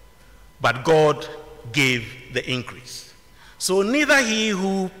 but God gave the increase. So neither he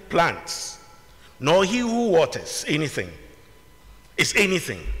who plants nor he who waters anything is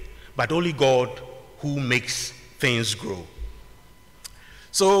anything, but only God who makes things grow.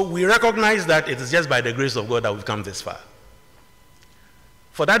 So we recognize that it is just by the grace of God that we've come this far.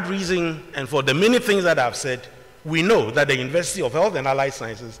 For that reason, and for the many things that I've said, we know that the University of Health and Allied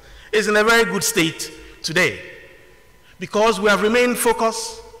Sciences is in a very good state today, because we have remained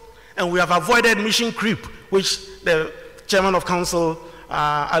focused and we have avoided mission creep, which the Chairman of Council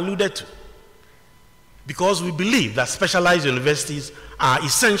alluded to, because we believe that specialized universities are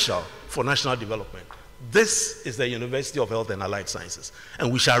essential for national development. This is the University of Health and Allied Sciences,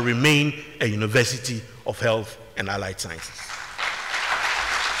 and we shall remain a University of Health and Allied Sciences.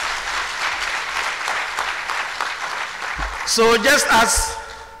 So just as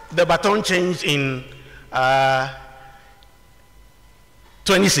the baton changed in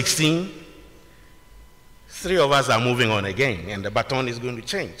 2016, 3 of us are moving on again, and the baton is going to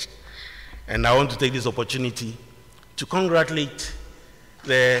change. And I want to take this opportunity to congratulate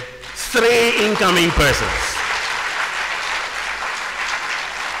the 3 incoming persons.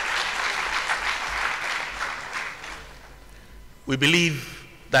 We believe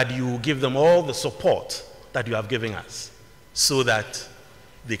that you give them all the support that you have given us so that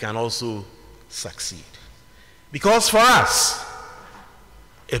they can also succeed. Because for us,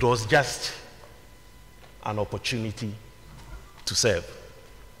 it was just an opportunity to serve.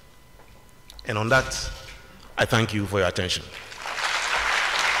 And on that, I thank you for your attention.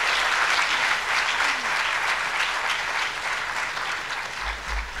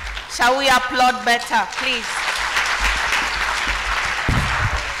 Shall we applaud better, please?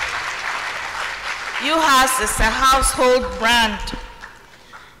 UHAS is a household brand.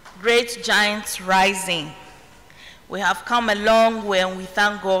 Great giants rising. We have come a long way and we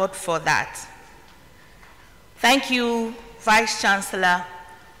thank God for that. Thank you, Vice Chancellor,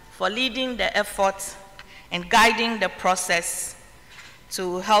 for leading the effort and guiding the process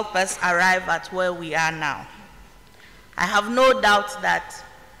to help us arrive at where we are now. I have no doubt that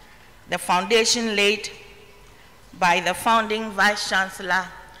the foundation laid by the founding Vice Chancellor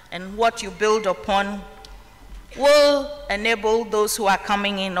and what you build upon will enable those who are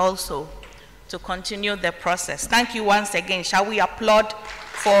coming in also to continue the process. Thank you once again. Shall we applaud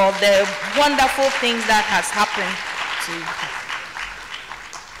for the wonderful things that has happened to you.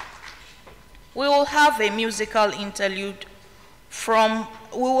 We will have a musical interlude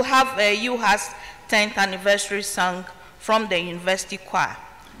we will have a UHAS 10th anniversary song from the University Choir.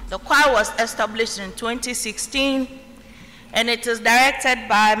 The choir was established in 2016 and it is directed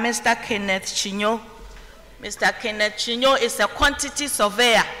by Mr. Kenneth Chinyo. Mr. Kenneth Chinyo is a quantity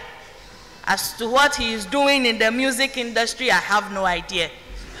surveyor. As to what he is doing in the music industry, I have no idea.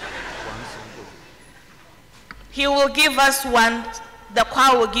 He will give us one, the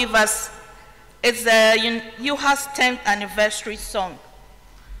choir will give us, it's the UHAS 10th anniversary song.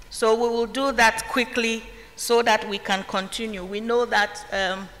 So we will do that quickly so that we can continue. We know that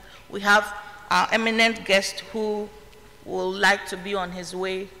we have our eminent guest who will like to be on his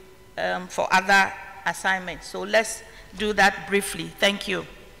way for other assignments. So let's do that briefly. Thank you.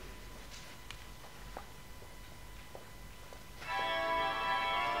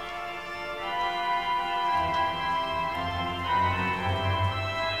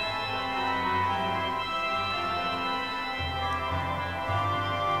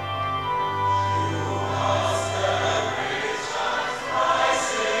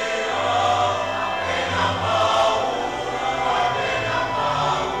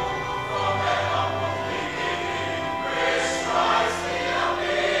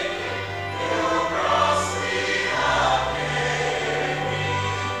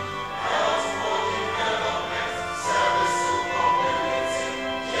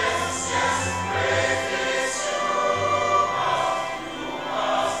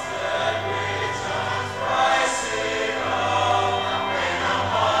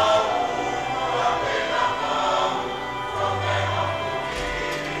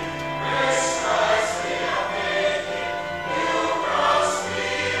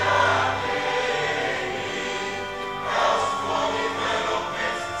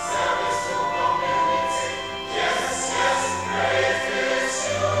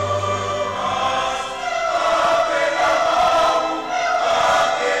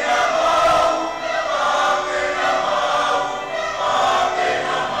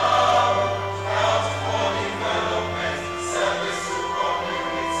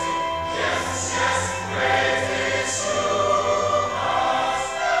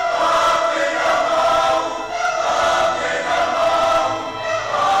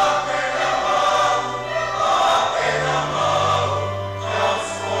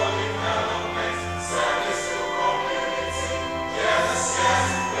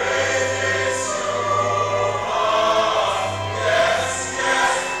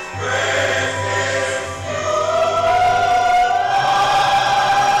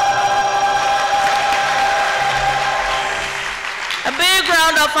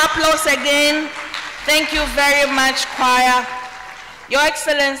 Applause again. Thank you very much, choir. Your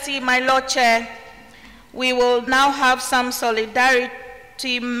Excellency, my Lord Chair, we will now have some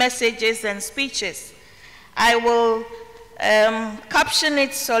solidarity messages and speeches. I will caption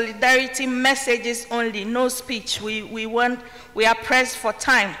it solidarity messages only, no speech. We are pressed for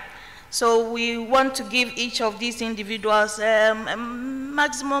time. So we want to give each of these individuals a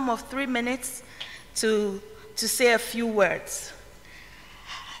maximum of 3 minutes to say a few words.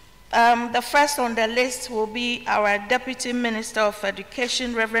 The first on the list will be our Deputy Minister of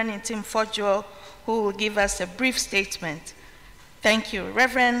Education, Reverend Ntim Fordjour, who will give us a brief statement. Thank you.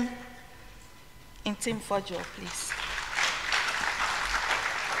 Reverend Ntim Fordjour, please.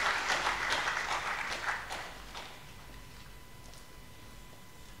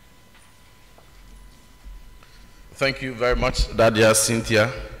 Thank you very much, Dadia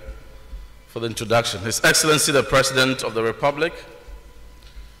Cynthia, for the introduction. His Excellency the President of the Republic,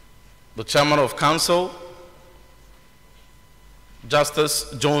 the Chairman of Council,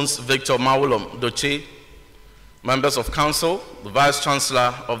 Justice Jones Victor Mawulom Doche, members of Council, the Vice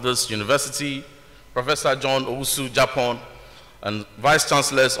Chancellor of this university, Professor John Owusu Gyapong, and Vice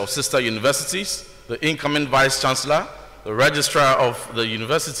Chancellors of sister universities, the incoming Vice Chancellor, the Registrar of the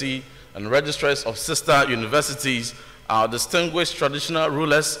university, and registrars of sister universities, our distinguished traditional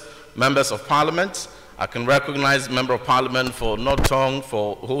rulers, members of Parliament. I can recognize Member of Parliament for North Tong,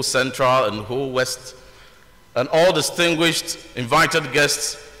 for Ho Central and Ho West, and all distinguished invited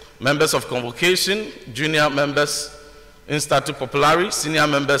guests, members of convocation, junior members in statu populari, senior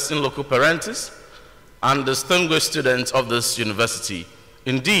members in loco parentis, and distinguished students of this university.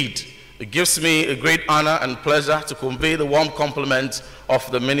 Indeed, it gives me a great honor and pleasure to convey the warm compliment of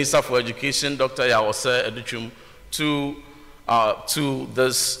the Minister for Education, Dr. Yawose Educhum, to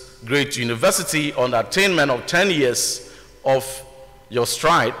this great university on the attainment of 10 years of your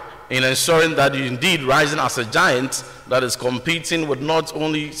stride in ensuring that you're indeed rising as a giant that is competing with not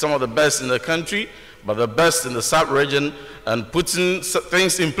only some of the best in the country, but the best in the sub-region, and putting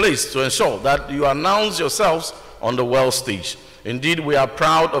things in place to ensure that you announce yourselves on the world stage. Indeed, we are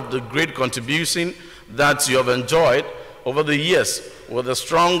proud of the great contribution that you have enjoyed over the years with the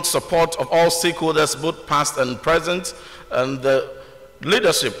strong support of all stakeholders, both past and present, and the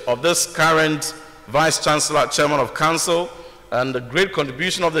leadership of this current Vice Chancellor, Chairman of Council, and the great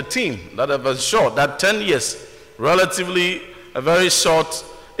contribution of the team that have ensured that 10 years, relatively a very short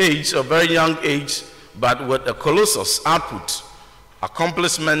age, a very young age, but with a colossal output,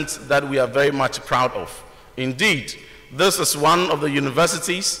 accomplishment that we are very much proud of. Indeed, this is one of the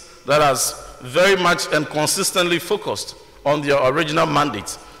universities that has very much and consistently focused on their original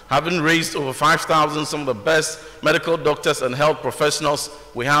mandate, having raised over 5,000 some of the best medical doctors and health professionals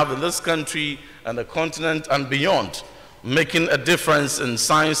we have in this country and the continent and beyond, making a difference in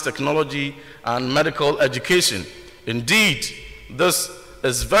science, technology, and medical education. Indeed, this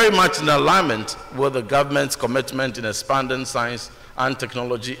is very much in alignment with the government's commitment in expanding science and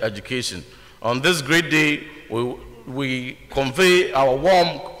technology education. On this great day, we convey our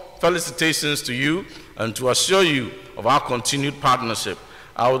warm felicitations to you and to assure you of our continued partnership.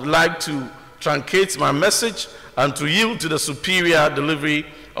 I would like to truncate my message and to yield to the superior delivery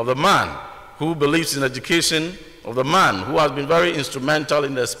of the man who believes in education, of the man who has been very instrumental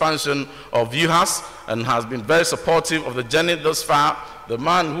in the expansion of UHAS and has been very supportive of the journey thus far, the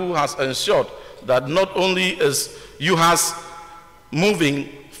man who has ensured that not only is UHAS moving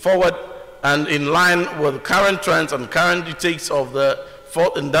forward and in line with current trends and current dictates of the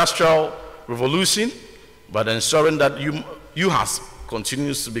fourth industrial revolution, but ensuring that UHAS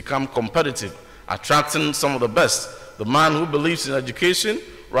continues to become competitive, attracting some of the best. The man who believes in education,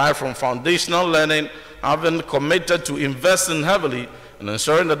 right from foundational learning, having committed to investing heavily and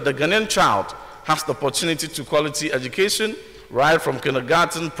ensuring that the Ghanaian child has the opportunity to quality education, right from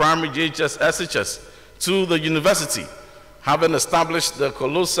kindergarten, primary, JHS, SHS, to the university, having established the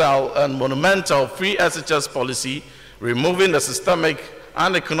colossal and monumental free SHS policy, removing the systemic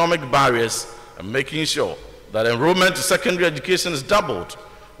and economic barriers, and making sure that enrollment to secondary education is doubled,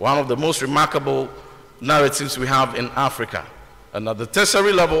 one of the most remarkable narratives we have in Africa. And at the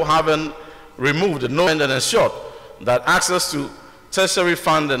tertiary level, having removed the no end and ensured that access to tertiary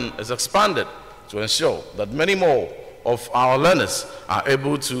funding is expanded to ensure that many more of our learners are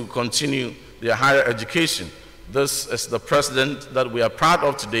able to continue their higher education. This is the president that we are proud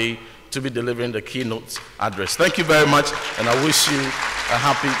of today to be delivering the keynote address. Thank you very much, and I wish you a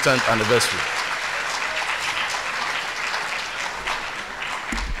happy 10th anniversary.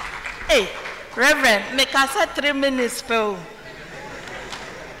 Hey, Reverend, make us 3 minutes per.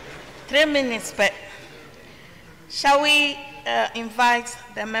 3 minutes per. Shall we invite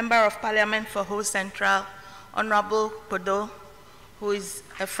the Member of Parliament for Ho Central, Honorable Kpodo, who is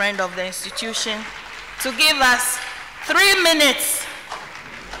a friend of the institution, to give us 3 minutes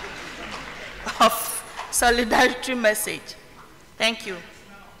of solidarity message. Thank you.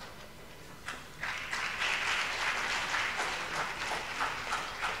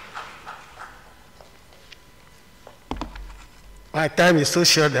 My time is so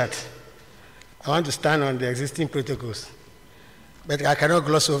short that I want to stand on the existing protocols, but I cannot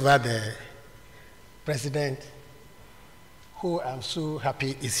gloss over the president, who I'm so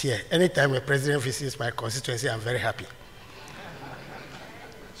happy is here. Anytime a president visits my constituency, I'm very happy.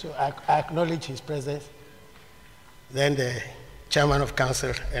 So I acknowledge his presence. Then the Chairman of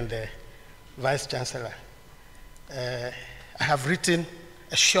Council and the Vice Chancellor. I have written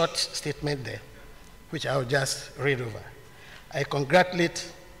a short statement there which I'll just read over. I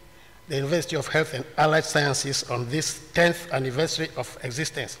congratulate the University of Health and Allied Sciences on this 10th anniversary of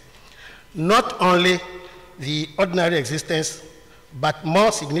existence. Not only the ordinary existence, but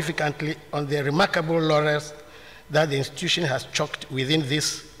more significantly on the remarkable laurels that the institution has chalked within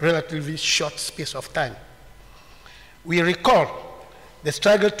this relatively short space of time. We recall the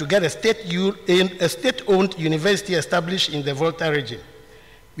struggle to get a state-owned university established in the Vokta region.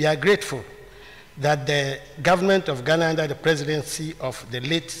 We are grateful that the government of Ghana under the presidency of the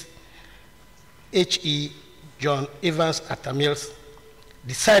late H.E. John Evans Atta Mills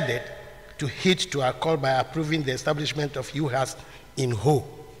decided to heed to our call by approving the establishment of UHAS in Ho,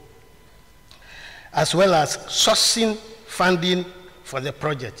 as well as sourcing funding for the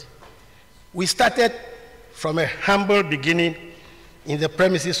project. We started from a humble beginning in the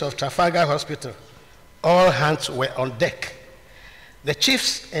premises of Trafalgar Hospital. All hands were on deck. The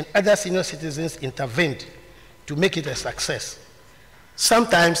chiefs and other senior citizens intervened to make it a success.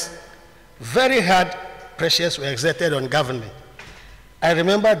 Sometimes very hard pressures were exerted on government. I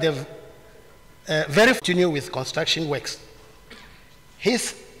remember the very continue with construction works.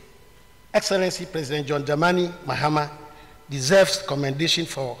 His Excellency President John Dramani Mahama deserves commendation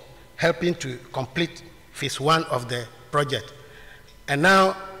for helping to complete phase 1 of the project. And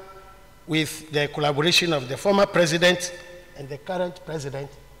now, with the collaboration of the former president and the current president,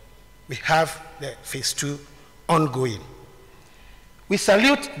 we have the phase 2 ongoing. We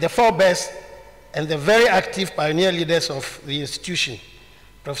salute the forebears and the very active pioneer leaders of the institution,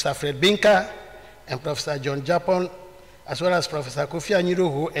 Professor Fred Binka and Professor John Gyapong, as well as Professor Kofi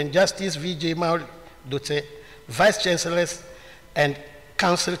Anyiruhu and Justice V.J. Maul Dote, Vice Chancellors and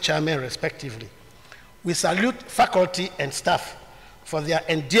Council Chairmen respectively. We salute faculty and staff for their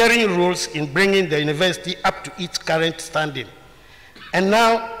enduring roles in bringing the university up to its current standing. And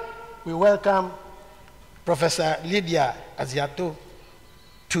now we welcome Professor Lydia Aziato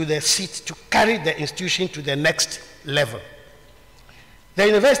to the seat to carry the institution to the next level. The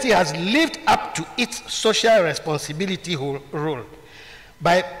university has lived up to its social responsibility role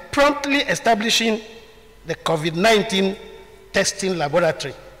by promptly establishing the COVID-19 testing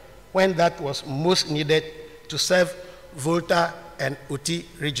laboratory when that was most needed to serve Volta and Uti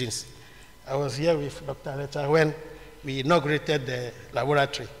regions. I was here with Dr. Letsa when we inaugurated the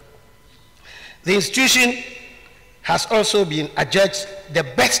laboratory. The institution has also been adjudged the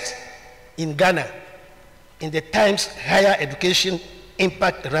best in Ghana in the Times Higher Education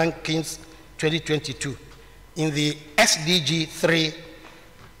Impact Rankings 2022 in the SDG 3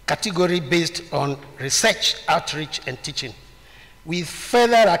 category based on research, outreach, and teaching. We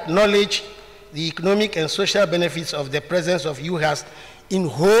further acknowledge the economic and social benefits of the presence of UHAS in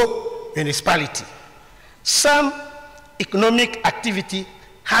Ho municipality. Some economic activity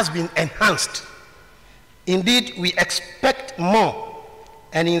has been enhanced. Indeed, we expect more,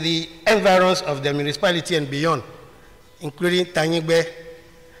 and in the environs of the municipality and beyond, including Tanyigbe,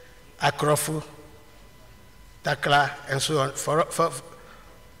 Akrofu, Takla, and so on.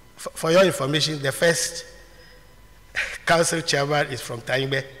 For your information, the first council chairman is from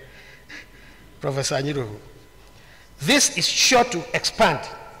Tanyigbe, Professor Anyiruhu. This is sure to expand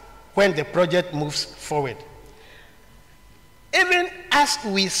when the project moves forward. Even as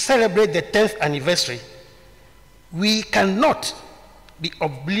we celebrate the 10th anniversary, we cannot be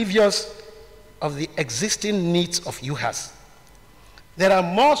oblivious of the existing needs of UHAS. There are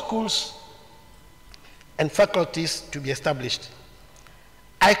more schools and faculties to be established.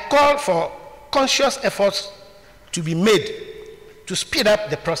 I call for conscious efforts to be made to speed up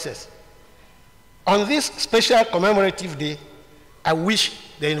the process. On this special commemorative day, I wish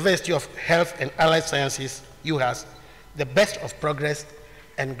the University of Health and Allied Sciences, UHAS, the best of progress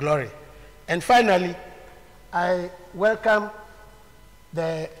and glory. And finally, I welcome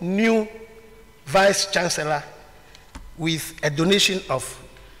the new Vice Chancellor with a donation of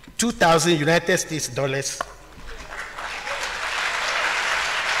 2,000 United States dollars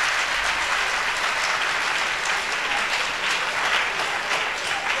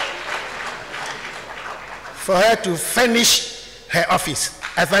for her to finish her office.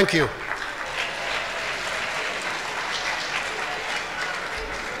 I thank you.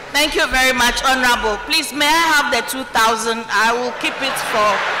 Thank you very much, Honorable. Please, may I have the 2,000? I will keep it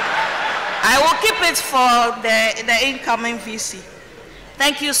for the incoming VC.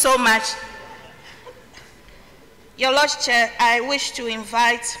 Thank you so much. Your Lord's Chair, I wish to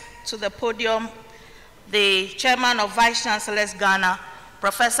invite to the podium the Chairman of Vice Chancellors Ghana,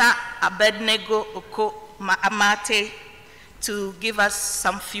 Professor Abednego Amartey, to give us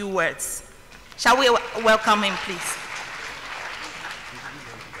some few words. Shall we welcome him, please?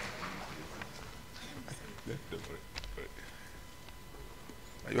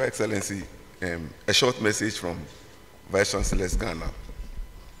 Your Excellency, a short message from Vice Chancellors Ghana.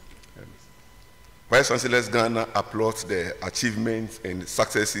 Vice Chancellors Ghana applauds the achievements and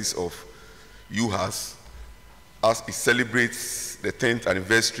successes of UHAS as it celebrates the 10th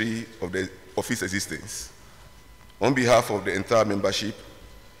anniversary of its existence. On behalf of the entire membership,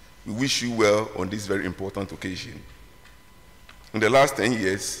 we wish you well on this very important occasion. In the last 10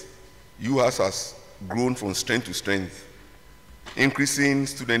 years, UHAS has grown from strength to strength, increasing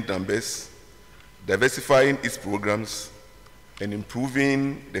student numbers, diversifying its programs, and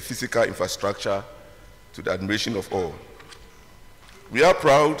improving the physical infrastructure to the admiration of all. We are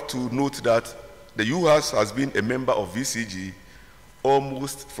proud to note that the UHAS has been a member of VCG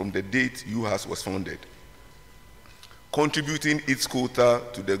almost from the date UHAS was founded, contributing its quota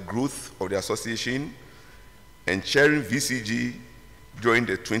to the growth of the association and chairing VCG during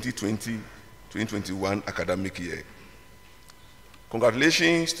the 2020-2021 academic year.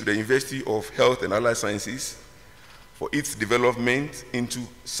 Congratulations to the University of Health and Allied Sciences for its development into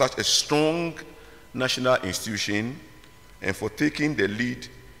such a strong national institution and for taking the lead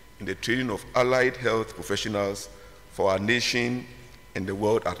in the training of allied health professionals for our nation and the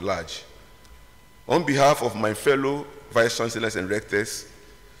world at large. On behalf of my fellow Vice Chancellors and Rectors,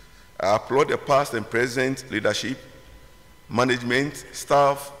 I applaud the past and present leadership, management,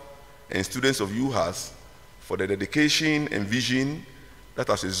 staff, and students of UHAS for the dedication and vision that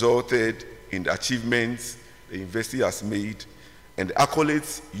has resulted in the achievements the university has made and the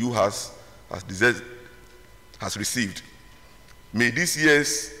accolades UHAS has received. May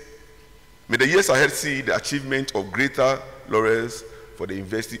the years ahead see the achievement of greater laurels for the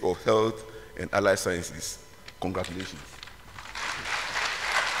University of Health and Allied Sciences. Congratulations.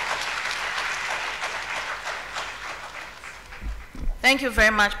 Thank you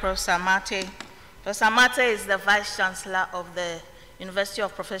very much, Professor Amartey. Professor Amartey is the Vice Chancellor of the University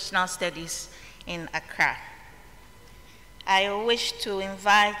of Professional Studies in Accra. I wish to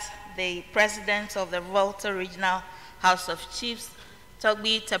invite the President of the Vokta Regional House of Chiefs,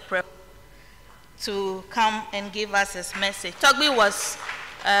 Togbui Topre, to come and give us his message. Togbui was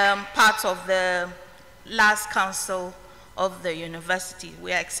part of the last council of the university.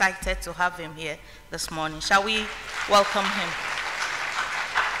 We are excited to have him here this morning. Shall we welcome him?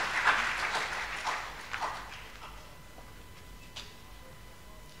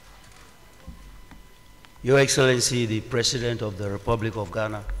 Your Excellency, the President of the Republic of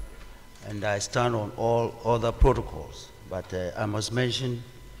Ghana, and I stand on all other protocols, but I must mention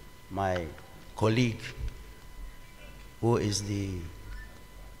my colleague, who is the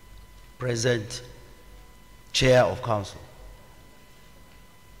present Chair of Council.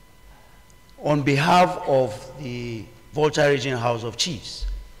 On behalf of the Vokta Regional House of Chiefs,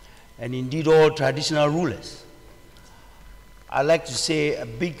 and indeed all traditional rulers, I'd like to say a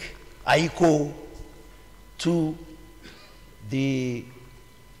big aiko to the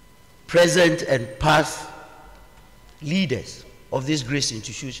present and past leaders of this great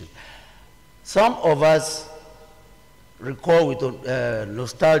institution. Some of us recall with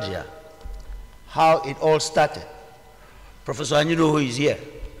nostalgia how it all started. Professor Anyudo, who is here,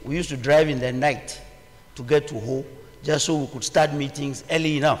 we used to drive in the night to get to Ho, just so we could start meetings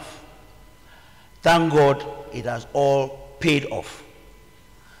early enough. Thank God it has all paid off.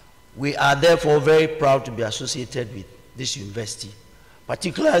 We are therefore very proud to be associated with this university,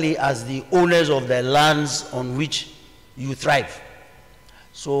 particularly as the owners of the lands on which you thrive.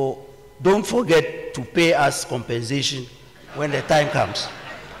 So don't forget to pay us compensation when the time comes.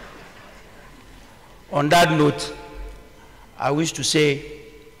 On that note, I wish to say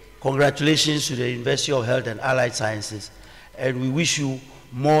congratulations to the University of Health and Allied Sciences, and we wish you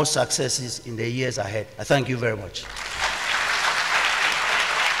more successes in the years ahead. I thank you very much.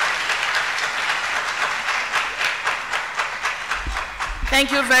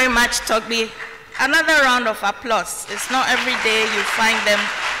 Thank you very much, Togbui. Another round of applause. It's not every day you find them.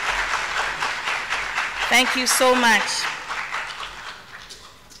 Thank you so much.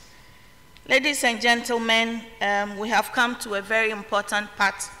 Ladies and gentlemen, we have come to a very important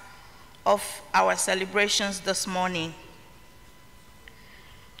part of our celebrations this morning.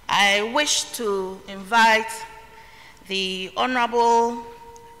 I wish to invite the Honorable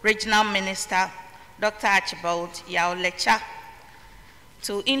Regional Minister, Dr. Archibald Letsa,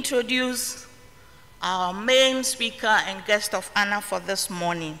 to introduce our main speaker and guest of honor for this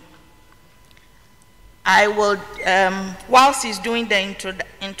morning. I will, whilst he's doing the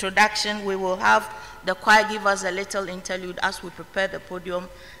introduction, we will have the choir give us a little interlude as we prepare the podium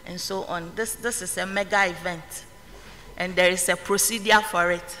and so on. This is a mega event, and there is a procedure for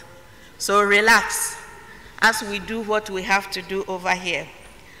it. So relax as we do what we have to do over here.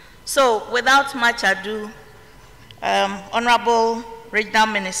 So, without much ado, Honorable Regional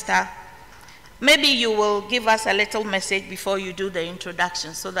Minister, maybe you will give us a little message before you do the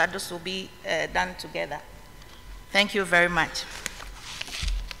introduction so that this will be done together. Thank you very much.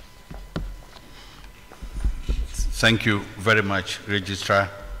 Thank you very much, Registrar.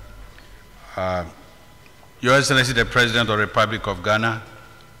 Your Excellency, the President of the Republic of Ghana,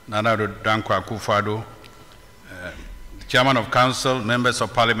 Nana Dankwa Kpodo, Chairman of Council, Members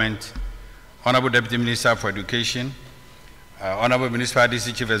of Parliament, Honorable Deputy Minister for Education, Honorable Municipal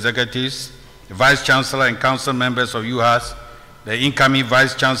DC Chief Executives, the Vice Chancellor and Council members of UHAS, the incoming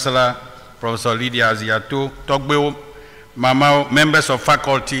Vice Chancellor, Professor Lydia Aziato, Togbui, members of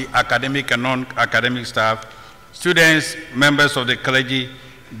faculty, academic and non-academic staff, students, members of the clergy,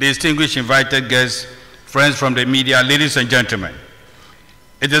 distinguished invited guests, friends from the media, ladies and gentlemen.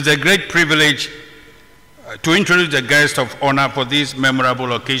 It is a great privilege to introduce the guest of honor for this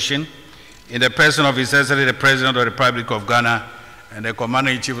memorable occasion in the person of His Excellency the President of the Republic of Ghana and the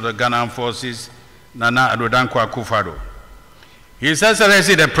Commander-in-Chief of the Ghana Armed Forces, Nana Dankwa Kpodo. His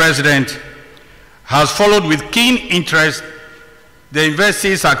Excellency the President has followed with keen interest the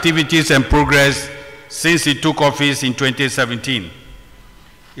university's activities and progress since he took office in 2017.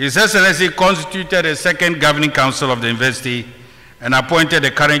 His Excellency constituted a second governing council of the university and appointed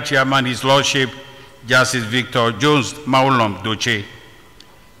the current chairman, His Lordship, Justice Victor Jones Maulom Doche.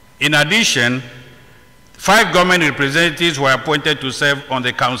 In addition, 5 government representatives were appointed to serve on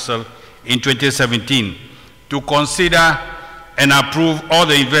the council in 2017 to consider and approve all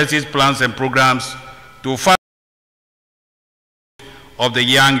the university's plans and programs to further of the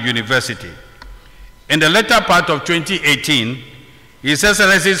young university. In the latter part of 2018, His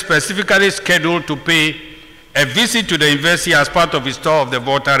Excellency specifically scheduled to pay a visit to the university as part of his tour of the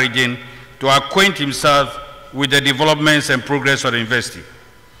Vokta region to acquaint himself with the developments and progress of the university.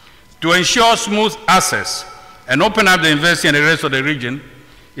 To ensure smooth access and open up the university and the rest of the region,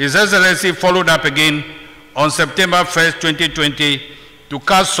 His Excellency followed up again on September 1st, 2020 to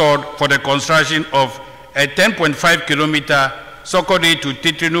cast sword for the construction of a 10.5-kilometer Sokode to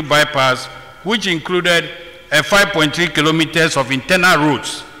Titrinu bypass, which included a 5.3 kilometers of internal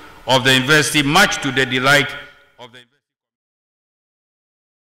routes of the university, much to the delight of the university.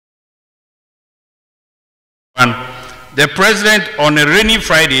 The President on a rainy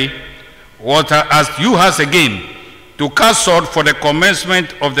Friday was asked UHAS again to cast sword for the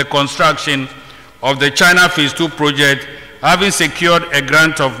commencement of the construction of the China Phase 2 project, having secured a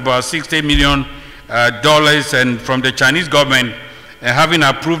grant of about $60 million and from the Chinese government, and having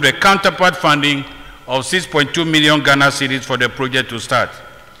approved a counterpart funding of 6.2 million Ghana cedis for the project to start.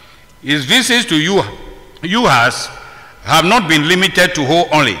 His visits to UHAS have not been limited to Ho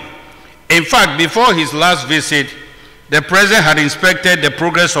only. In fact, before his last visit, the President had inspected the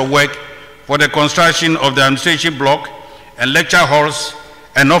progress of work for the construction of the administration block and lecture halls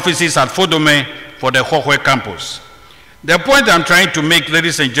and offices at Fordjour for the Hodo campus. The point I'm trying to make,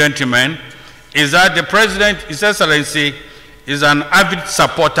 ladies and gentlemen, is that the President, His Excellency, is an avid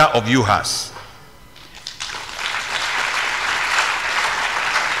supporter of UHAS.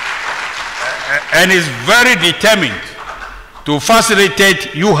 And is very determined to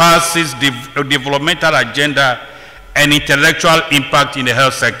facilitate UHAS's developmental agenda and intellectual impact in the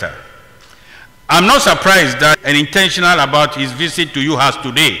health sector. I'm not surprised that and intentional about his visit to UHAS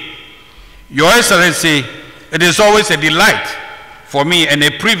today. Your Excellency, it is always a delight for me and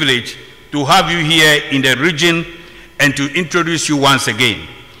a privilege to have you here in the region and to introduce you once again.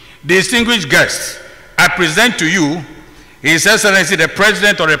 Distinguished guests, I present to you His Excellency the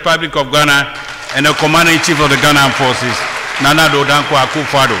President of the Republic of Ghana and the Commander-in-Chief of the Ghana Armed Forces, Nana Dankwa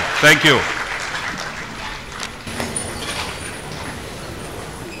Kpodo. Thank you.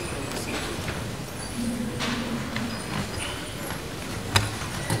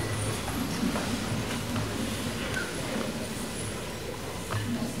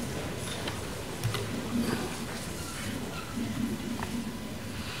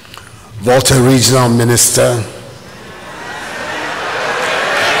 Vokta Regional Minister,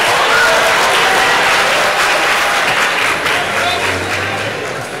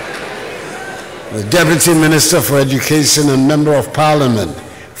 the Deputy Minister for Education and Member of Parliament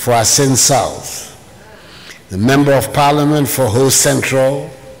for Asin South, the Member of Parliament for Ho Central,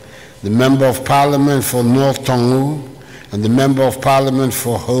 the Member of Parliament for North Tongu, and the Member of Parliament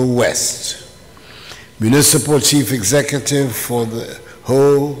for Ho West, Municipal Chief Executive for the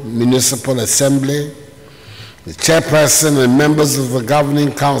Ho Municipal Assembly, the Chairperson and members of the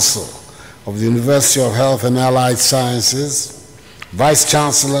Governing Council of the University of Health and Allied Sciences, Vice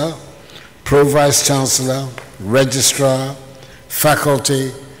Chancellor, Pro-Vice Chancellor, Registrar,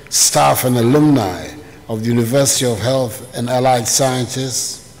 faculty, staff and alumni of the University of Health and Allied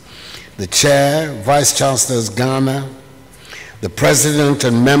Sciences, the Chair, Vice Chancellors Ghana, the President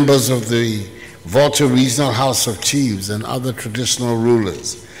and members of the Vokta Regional House of Chiefs and other traditional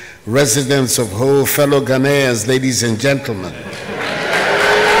rulers, residents of Ho, fellow Ghanaians, ladies and gentlemen.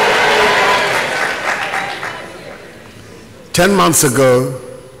 10 months ago,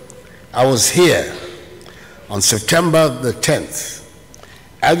 I was here on September the 10th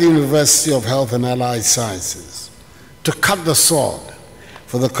at the University of Health and Allied Sciences to cut the sword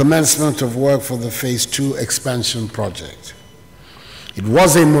for the commencement of work for the Phase 2 expansion project. It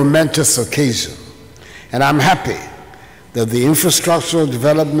was a momentous occasion, and I'm happy that the infrastructural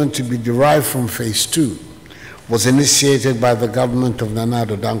development to be derived from Phase 2 was initiated by the government of Nana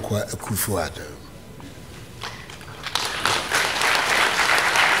Addo Dankwa Akufo-Addo.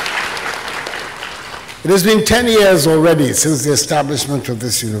 It has been 10 years already since the establishment of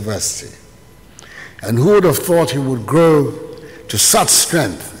this university, and who would have thought it would grow to such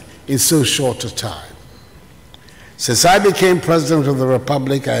strength in so short a time? Since I became President of the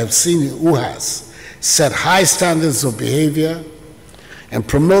Republic, I have seen UHAS set high standards of behavior and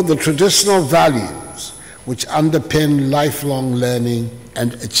promote the traditional values which underpin lifelong learning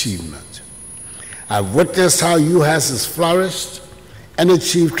and achievement. I've witnessed how UHAS has flourished and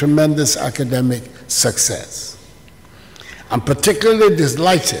achieved tremendous academic success. I'm particularly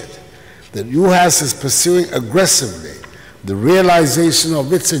delighted that UHAS is pursuing aggressively the realization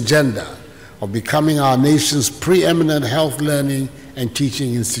of its agenda of becoming our nation's preeminent health learning and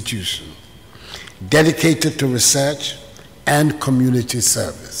teaching institution, dedicated to research and community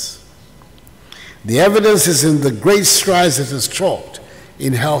service. The evidence is in the great strides it has chalked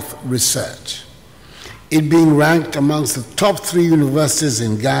in health research, it being ranked amongst the top 3 universities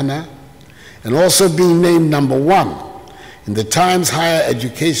in Ghana, and also being named #1 in the Times Higher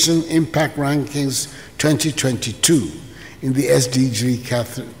Education Impact Rankings 2022 in the SDG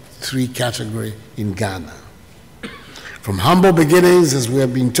 3 category in Ghana. From humble beginnings, as we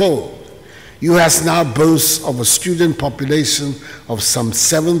have been told, UHAS now boasts of a student population of some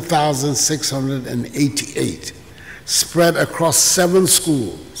 7,688, spread across 7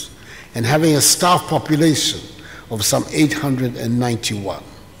 schools, and having a staff population of some 891.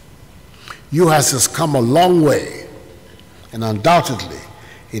 UHAS has come a long way, and undoubtedly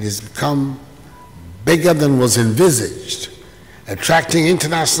it has become bigger than was envisaged, attracting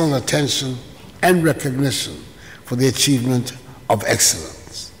international attention and recognition for the achievement of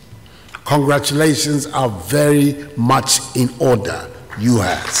excellence. Congratulations are very much in order,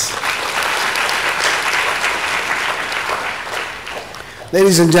 UHAS.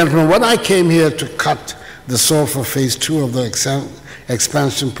 Ladies and gentlemen, when I came here to cut the sword for Phase 2 of the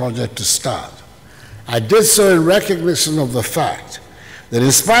expansion project to start, I did so in recognition of the fact that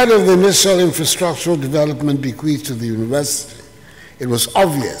in spite of the initial infrastructural development bequeathed to the university, it was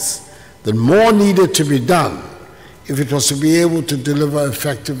obvious that more needed to be done if it was to be able to deliver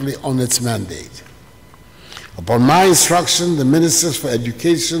effectively on its mandate. Upon my instruction, the Ministers for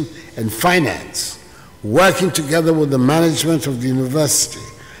Education and Finance, working together with the management of the university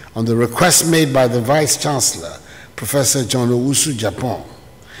on the request made by the Vice Chancellor, Professor John Owusu Gyapong,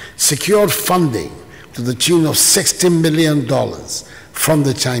 secured funding to the tune of $60 million from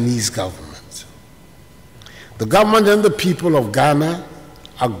the Chinese government. The government and the people of Ghana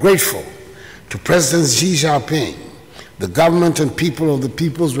are grateful to President Xi Jinping, the government and people of the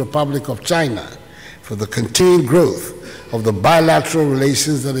People's Republic of China, for the continued growth of the bilateral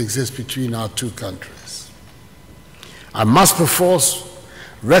relations that exist between our 2 countries. I must perforce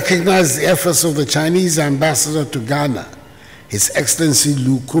recognize the efforts of the Chinese ambassador to Ghana, His Excellency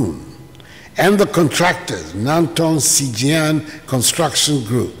Lu Kun, and the contractors, Nantong Sijian Construction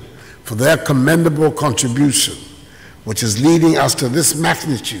Group, for their commendable contribution, which is leading us to this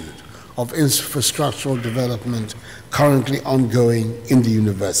magnitude of infrastructural development currently ongoing in the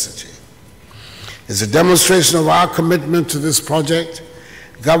university. As a demonstration of our commitment to this project,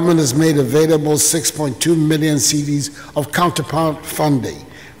 government has made available 6.2 million cedis of counterpart funding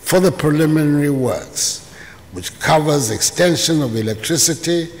for the preliminary works, which covers extension of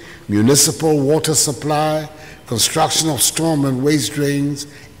electricity, municipal water supply, construction of storm and waste drains,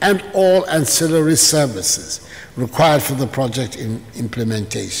 and all ancillary services required for the project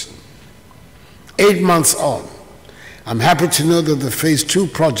implementation. 8 months on, I'm happy to know that the Phase 2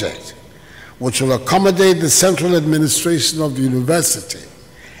 project, which will accommodate the central administration of the university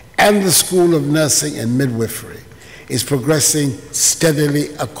and the School of Nursing and Midwifery, is progressing steadily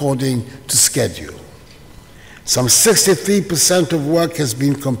according to schedule. Some 63% of work has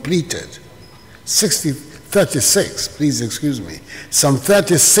been completed. 63% please excuse me, some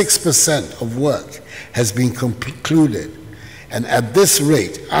 36% of work has been concluded. And at this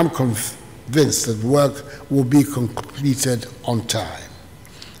rate, I'm convinced that work will be completed on time.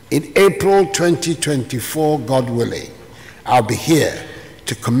 In April 2024, God willing, I'll be here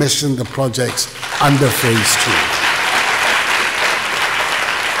to commission the projects under phase 2.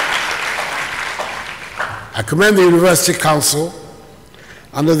 I commend the University Council,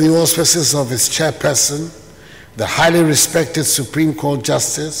 under the auspices of its chairperson, the highly respected Supreme Court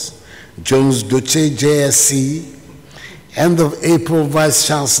Justice, Jones Doche, JSC, and the April Vice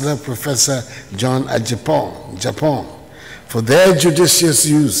Chancellor, Professor John Gyapong, for their judicious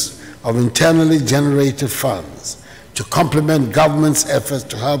use of internally generated funds to complement government's efforts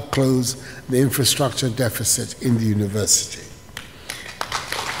to help close the infrastructure deficit in the university.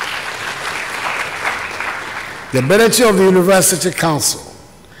 The ability of the University Council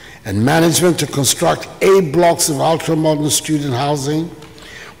and management to construct 8 blocks of ultra-modern student housing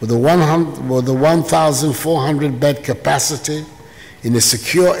with a 1,400-bed capacity in a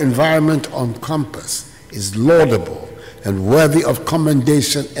secure environment on campus is laudable and worthy of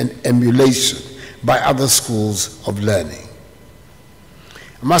commendation and emulation by other schools of learning.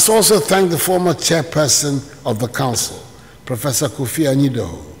 I must also thank the former chairperson of the council, Professor Kofi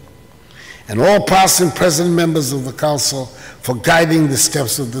Anyidaho, and all past and present members of the council for guiding the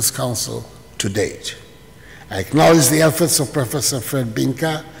steps of this council to date. I acknowledge the efforts of Professor Fred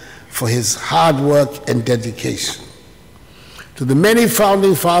Binka for his hard work and dedication. To the many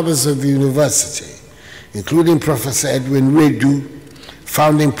founding fathers of the university, including Professor Edwin Redu,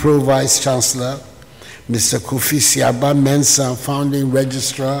 founding Pro-Vice Chancellor, Mr. Kofi Siaba Mensah, founding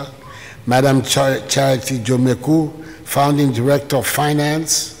Registrar, Madam Charity Jomeku, founding Director of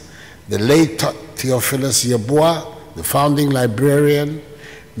Finance, the late Theophilus Yeboah, the founding librarian,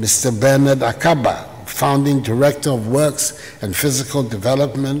 Mr. Bernard Akaba, founding Director of Works and Physical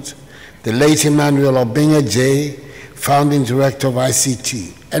Development, the late Emmanuel Obinga J., founding Director of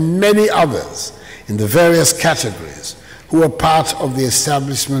ICT, and many others in the various categories who were part of the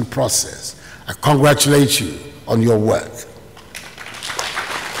establishment process. I congratulate you on your work.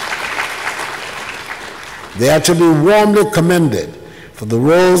 They are to be warmly commended for the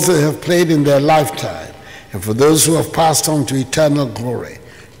roles they have played in their lifetime and for those who have passed on to eternal glory,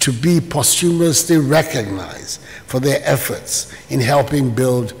 to be posthumously recognized for their efforts in helping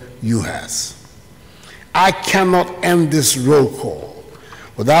build UHAS. I cannot end this roll call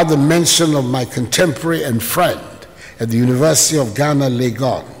without the mention of my contemporary and friend at the University of Ghana,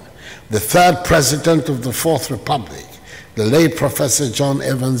 Legon, the 3rd President of the 4th Republic, the late Professor John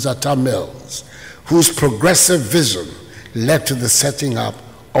Evans Atta Mills, whose progressive vision led to the setting up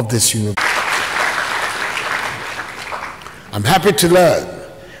of this university. I'm happy to learn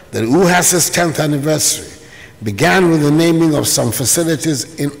that UHAS's 10th anniversary began with the naming of some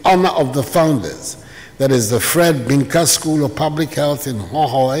facilities in honor of the founders, that is the Fred Binka School of Public Health in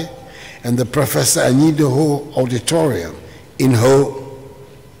Hohoi and the Professor Anyidaho Auditorium in Ho.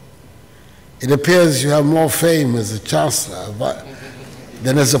 It appears you have more fame as a chancellor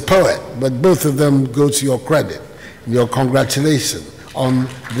than as a poet, but both of them go to your credit and your congratulations on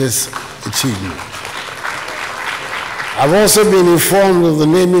this achievement. I've also been informed of the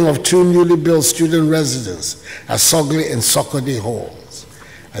naming of 2 newly built student residences at Sogli and Sokode halls.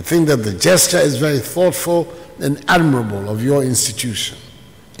 I think that the gesture is very thoughtful and admirable of your institution.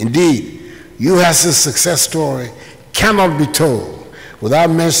 Indeed, UHAS's success story cannot be told without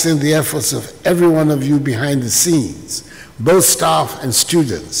mentioning the efforts of every one of you behind the scenes, both staff and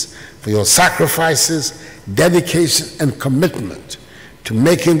students, for your sacrifices, dedication, and commitment to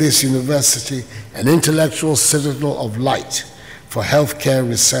making this university an intellectual citadel of light for healthcare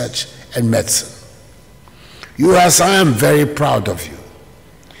research and medicine. UHAS, I am very proud of you.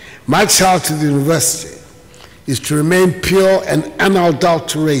 My charge to the university is to remain pure and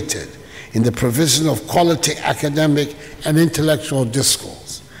unadulterated in the provision of quality academic and intellectual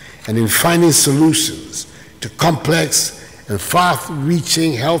discourse, and in finding solutions to complex and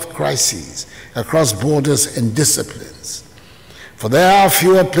far-reaching health crises across borders and disciplines. For there are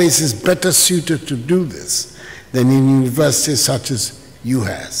fewer places better suited to do this than in universities such as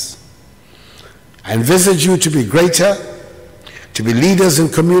UHAS. I envisage you to be greater, to be leaders in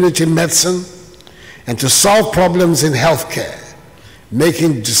community medicine, and to solve problems in healthcare,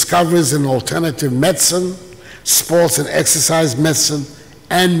 making discoveries in alternative medicine, sports and exercise medicine,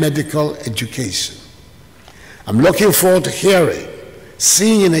 and medical education. I'm looking forward to hearing,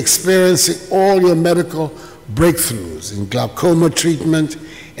 seeing, and experiencing all your medical breakthroughs in glaucoma treatment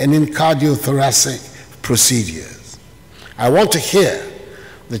and in cardiothoracic procedures. I want to hear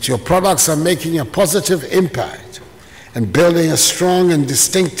that your products are making a positive impact and building a strong and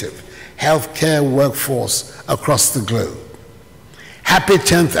distinctive healthcare workforce across the globe. Happy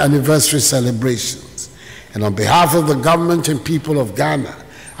 10th anniversary celebrations. And on behalf of the government and people of Ghana,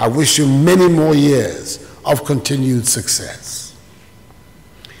 I wish you many more years of continued success.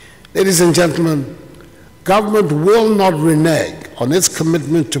 Ladies and gentlemen, government will not renege on its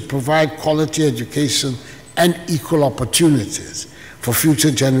commitment to provide quality education and equal opportunities for future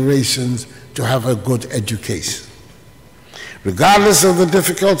generations to have a good education. Regardless of the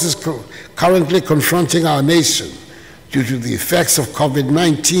difficulties currently confronting our nation due to the effects of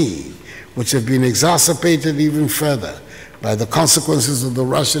COVID-19, which have been exacerbated even further by the consequences of the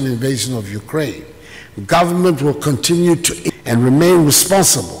Russian invasion of Ukraine, government will continue to and remain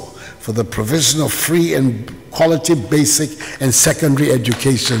responsible for the provision of free and quality basic and secondary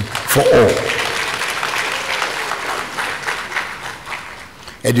education for all.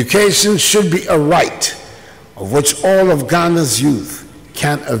 Education should be a right of which all of Ghana's youth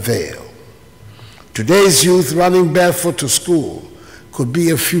can avail. Today's youth running barefoot to school could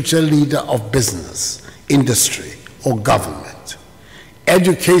be a future leader of business, industry, or government.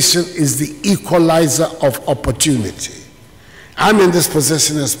 Education is the equalizer of opportunity. I'm in this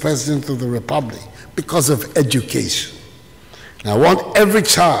position as President of the Republic because of education. And I want every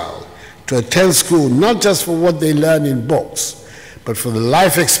child to attend school not just for what they learn in books, but for the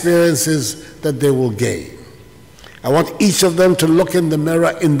life experiences that they will gain. I want each of them to look in the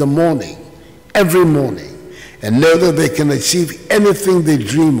mirror in the morning, every morning, and know that they can achieve anything they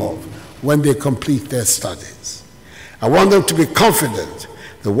dream of when they complete their studies. I want them to be confident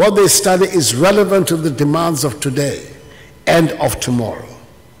that what they study is relevant to the demands of today and of tomorrow.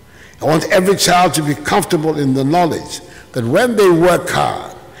 I want every child to be comfortable in the knowledge that when they work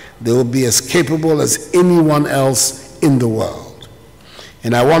hard, they will be as capable as anyone else in the world.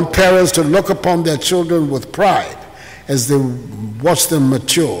 And I want parents to look upon their children with pride as they watch them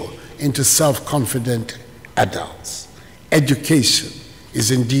mature into self-confident adults. Education is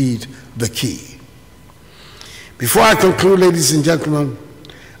indeed the key. Before I conclude, ladies and gentlemen,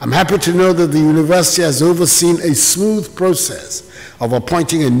 I'm happy to know that the university has overseen a smooth process of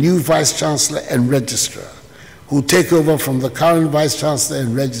appointing a new Vice Chancellor and Registrar who take over from the current Vice Chancellor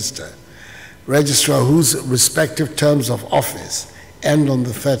and Registrar whose respective terms of office end on the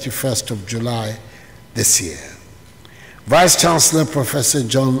 31st of July this year. Vice Chancellor Professor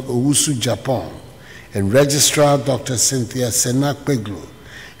John Owusu Gyapong and Registrar Dr. Cynthia Senakpeglu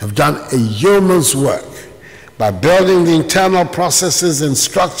have done a yeoman's work by building the internal processes and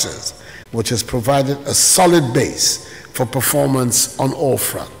structures which has provided a solid base for performance on all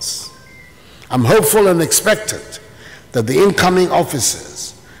fronts. I'm hopeful and expectant that the incoming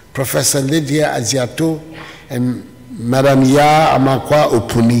officers, Professor Lydia Aziato and Madam Ya Amakwa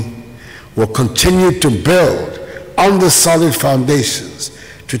Opuni, will continue to build on the solid foundations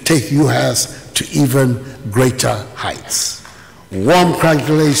to take UHAS to even greater heights. Warm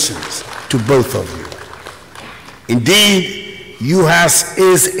congratulations to both of you. Indeed, UHAS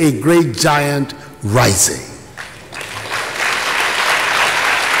is a great giant rising.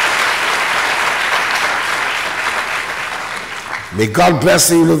 May God bless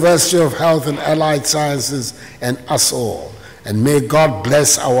the University of Health and Allied Sciences and us all. And may God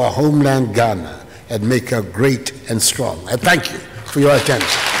bless our homeland Ghana and make her great and strong. I thank you for your attention.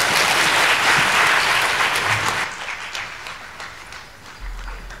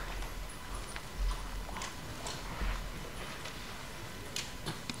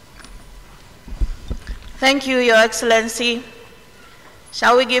 Thank you, Your Excellency.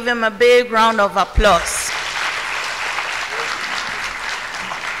 Shall we give him a big round of applause?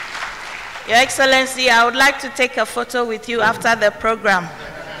 Your Excellency, I would like to take a photo with you after the program.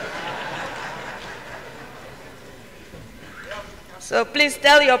 So please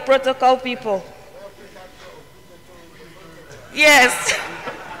tell your protocol people. Yes.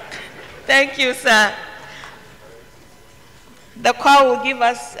 Thank you, sir. The choir will give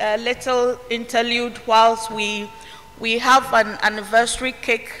us a little interlude whilst we have an anniversary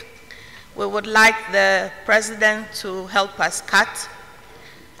cake we would like the President to help us cut.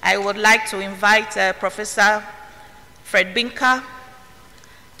 I would like to invite Professor Fred Binka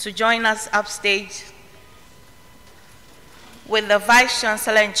to join us upstage with the Vice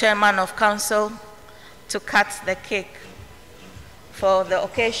Chancellor and Chairman of Council to cut the cake for the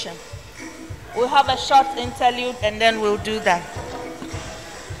occasion. We'll have a short interlude and then we'll do that.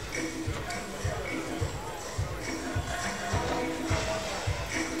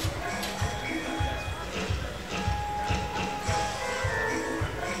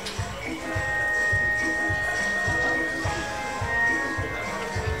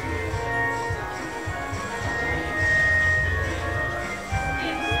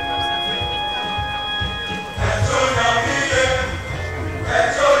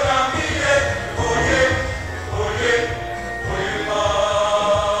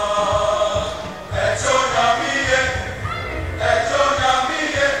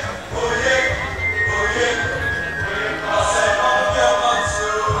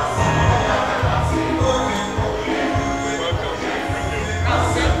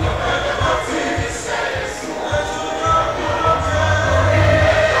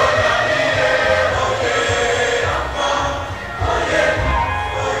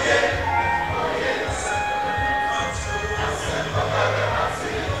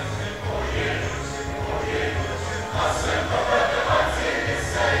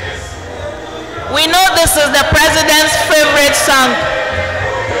 song.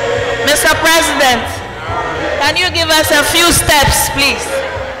 Mr. President, can you give us a few steps, please?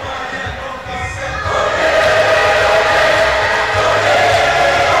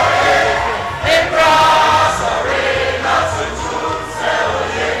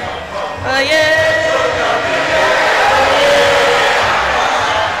 Oh yeah.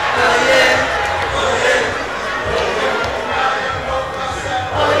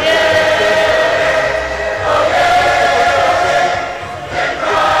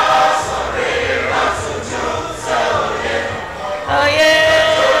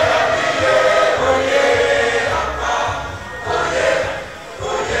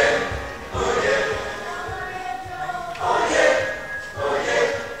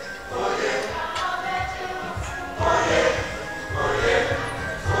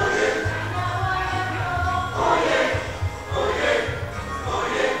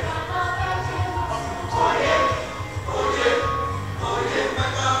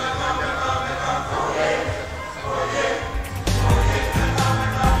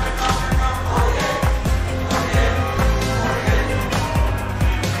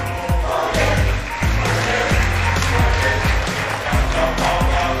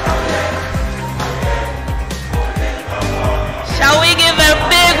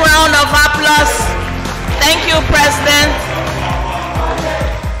 Thank you, President.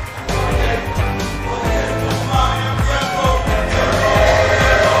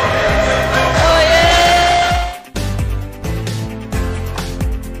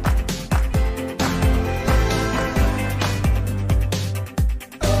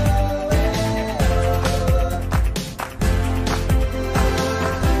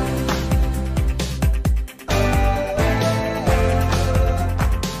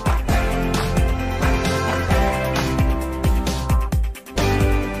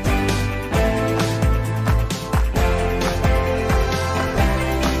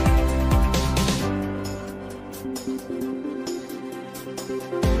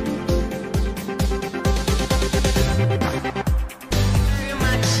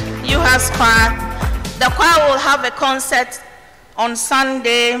 UHAS choir. The choir will have a concert on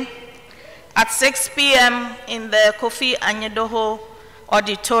Sunday at 6 p.m. in the Kofi Anyedoho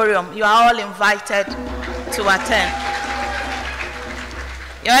Auditorium. You are all invited to attend.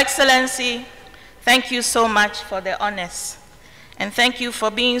 Your Excellency, thank you so much for the honors, and thank you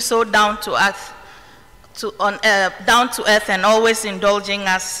for being so down to earth, and always indulging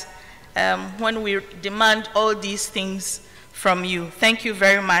us when we demand all these things from you. Thank you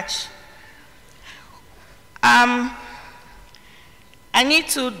very much. I need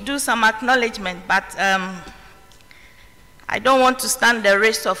to do some acknowledgement, but I don't want to stand the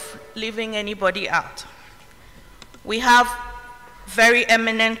risk of leaving anybody out. We have very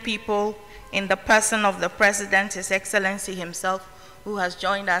eminent people in the person of the President, His Excellency himself, who has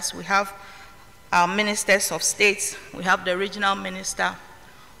joined us. We have our ministers of states, we have the regional minister,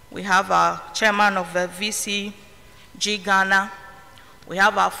 we have our chairman of the VCG Ghana, we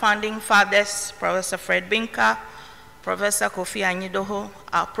have our founding fathers, Professor Fred Binka, Professor Kofi Anyedoho,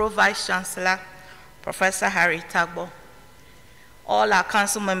 our Pro-Vice Chancellor, Professor Harry Tagbo. All our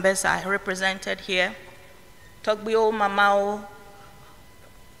council members are represented here. Togbui Mamao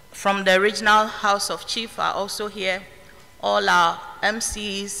from the Regional House of Chief are also here. All our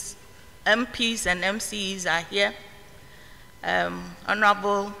MPs and MCs are here.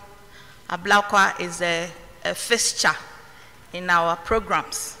 Honorable Ablakwa is a fixture in our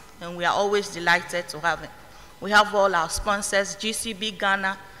programs, and we are always delighted to have him. We have all our sponsors, GCB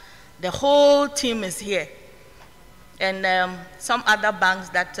Ghana, the whole team is here. And some other banks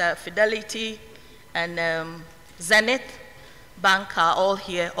that Fidelity and Zenith Bank are all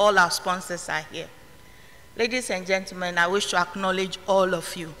here. All our sponsors are here. Ladies and gentlemen, I wish to acknowledge all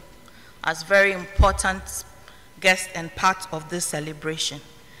of you as very important guests and part of this celebration.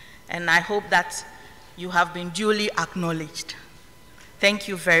 And I hope that you have been duly acknowledged. Thank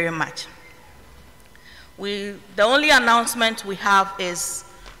you very much. The only announcement we have is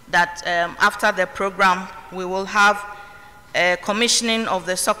that after the program, we will have a commissioning of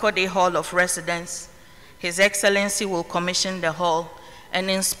the Sokode Hall of Residence. His Excellency will commission the hall and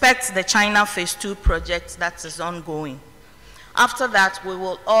inspect the China Phase 2 project that is ongoing. After that, we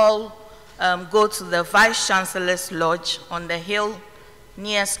will all go to the Vice Chancellor's Lodge on the hill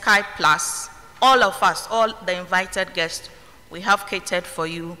near Sky Plus. All of us, all the invited guests, we have catered for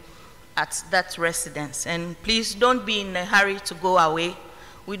you at that residence. And please don't be in a hurry to go away.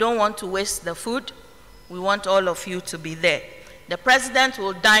 We don't want to waste the food. We want all of you to be there. The President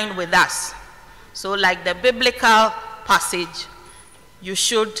will dine with us. So like the biblical passage, you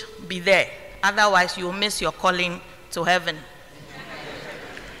should be there. Otherwise, you'll miss your calling to heaven.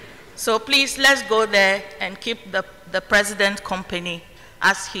 So please, let's go there and keep the president company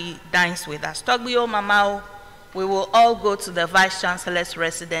as he dines with us. Togbui Mamao, we will all go to the Vice Chancellor's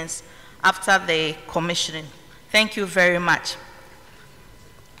residence after the commissioning. Thank you very much.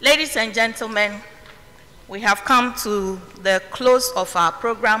 Ladies and gentlemen, we have come to the close of our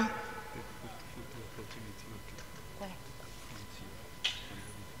program.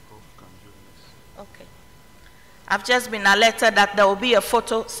 Okay. I've just been alerted that there will be a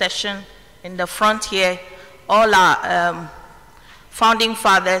photo session in the front here. All our founding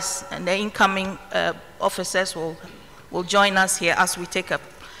fathers and the incoming officers will join us here as we take a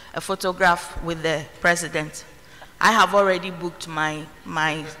photograph with the president. I have already booked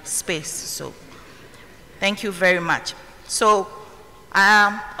my space, so thank you very much. So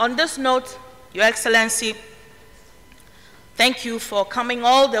on this note, Your Excellency, thank you for coming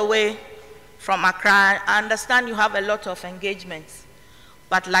all the way from Accra. I understand you have a lot of engagements,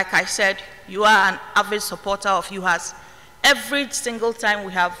 but like I said, you are an avid supporter of UHAS. Every single time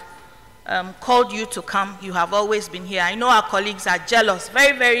we have called you to come, you have always been here. I know our colleagues are jealous,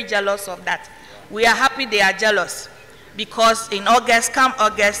 very, very jealous of that. We are happy they are jealous, because in August, come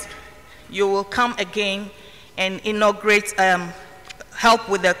August, you will come again and inaugurate, help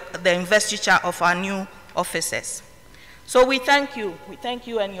with the investiture of our new officers. So we thank you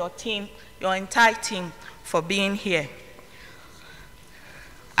and your team, your entire team, for being here.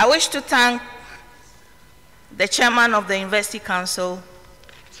 I wish to thank the chairman of the University Council,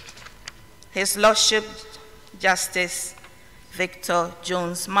 His Lordship Justice Victor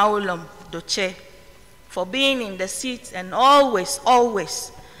Jones Maulom Doche, for being in the seat and always,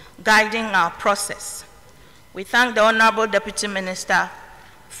 always guiding our process. We thank the Honorable Deputy Minister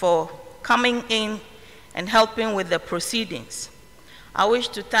for coming in and helping with the proceedings. I wish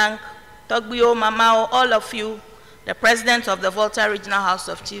to thank Togbui Mamao, all of you, the President of the Vokta Regional House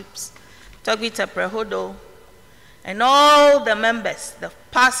of Chiefs, Togbui Topre Hodo, and all the members, the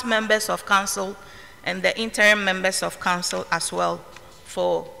past members of council and the interim members of council as well,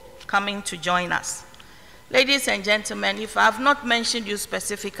 for coming to join us. Ladies and gentlemen, if I have not mentioned you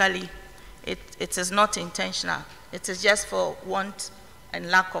specifically, it is not intentional. It is just for want and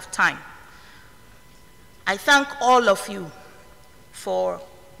lack of time. I thank all of you for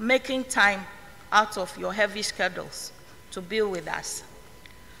making time out of your heavy schedules to be with us.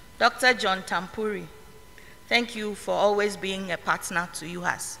 Dr. John Tampuri, thank you for always being a partner to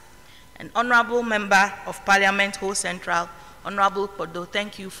UHAS. An Honorable Member of Parliament, Ho Central, Honorable Kpodo,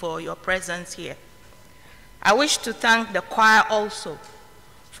 thank you for your presence here. I wish to thank the choir also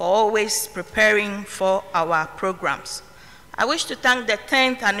for always preparing for our programs. I wish to thank the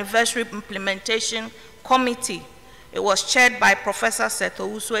 10th Anniversary Implementation Committee. It was chaired by Professor Seto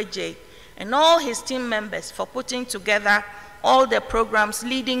Usweje and all his team members for putting together all the programs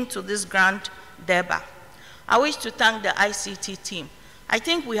leading to this Grand Durbar. I wish to thank the ICT team. I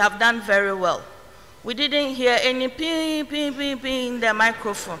think we have done very well. We didn't hear any ping, ping, ping, ping in the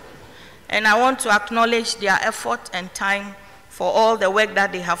microphone. And I want to acknowledge their effort and time for all the work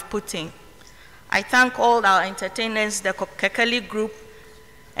that they have put in. I thank all our entertainers, the Kekeli Group,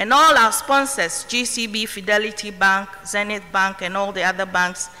 and all our sponsors, GCB, Fidelity Bank, Zenith Bank, and all the other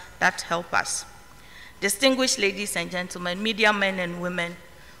banks that help us. Distinguished ladies and gentlemen, media men and women,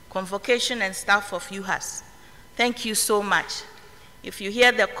 convocation and staff of UHAS, thank you so much. If you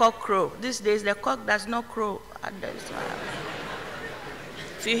hear the cock crow, these days the cock does not crow.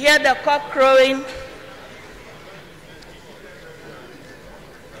 If you hear the cock crowing,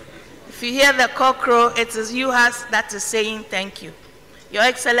 if you hear the cock crow, it is UHAS that is saying thank you. Your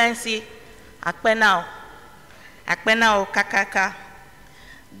Excellency, Akpenao Kakaka.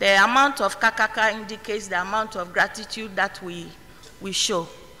 The amount of Kakaka indicates the amount of gratitude that we show.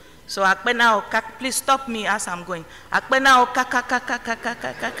 So Akpenao, please stop me as I'm going. Akpenao Kakaka.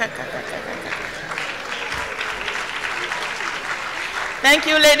 Thank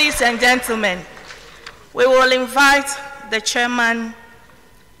you, ladies and gentlemen. We will invite the chairman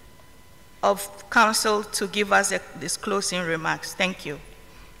of council to give us these closing remarks. Thank you.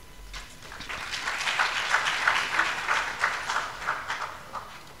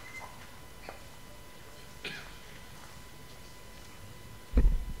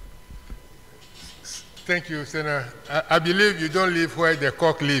 Thank you, Senator. I believe you don't live where the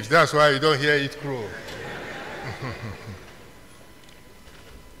cock lives. That's why you don't hear it crow.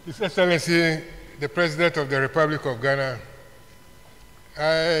 His Excellency, the President of the Republic of Ghana,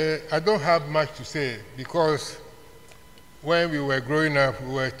 I don't have much to say, because when we were growing up,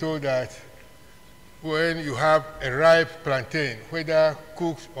 we were told that when you have a ripe plantain, whether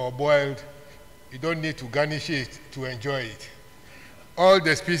cooked or boiled, you don't need to garnish it to enjoy it. all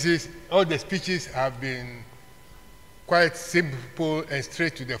the speeches have been quite simple and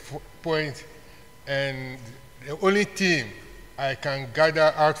straight to the point, and the only theme I can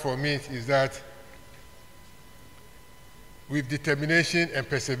gather out from it is that with determination and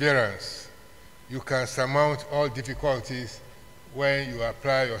perseverance, you can surmount all difficulties when you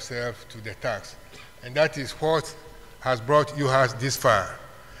apply yourself to the task. And that is what has brought UHAS this far.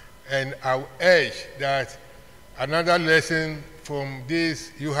 And I urge that another lesson from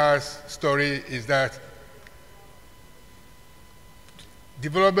this UHAS story is that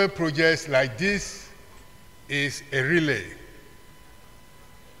development projects like this is a relay.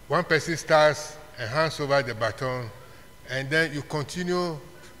 One person starts and hands over the baton, and then you continue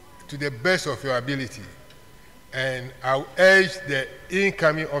to the best of your ability. And I urge the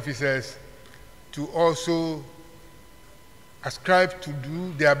incoming officers to also ascribe to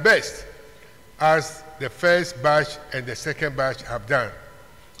do their best as the first batch and the second batch have done.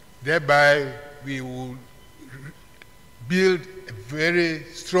 Thereby, we will build a very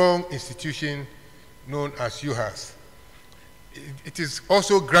strong institution known as UHAS. It is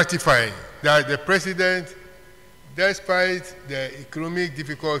also gratifying that the President, despite the economic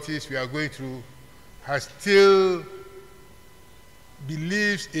difficulties we are going through, has still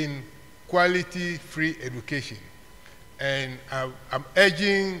believes in quality free education. And I'm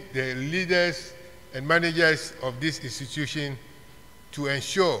urging the leaders and managers of this institution to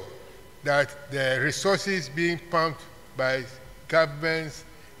ensure that the resources being pumped by governments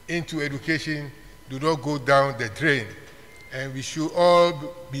into education do not go down the drain. And we should all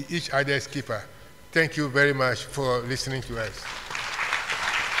be each other's keeper. Thank you very much for listening to us.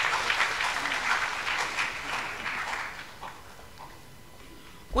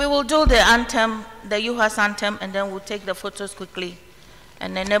 We will do the anthem, the UHAS anthem, and then we'll take the photos quickly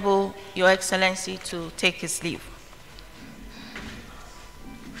and enable Your Excellency to take his leave.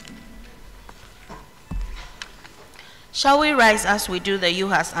 Shall we rise as we do the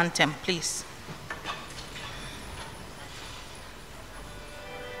UHAS anthem, please?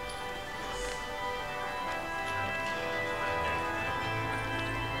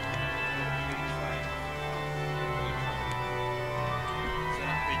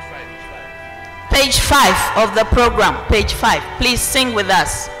 Page 5 of the program, page 5. Please sing with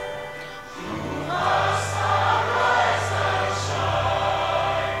us.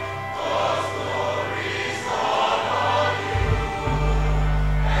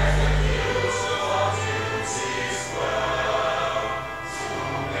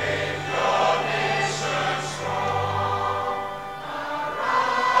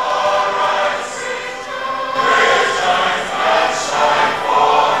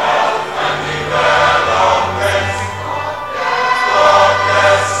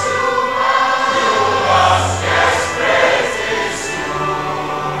 Yes.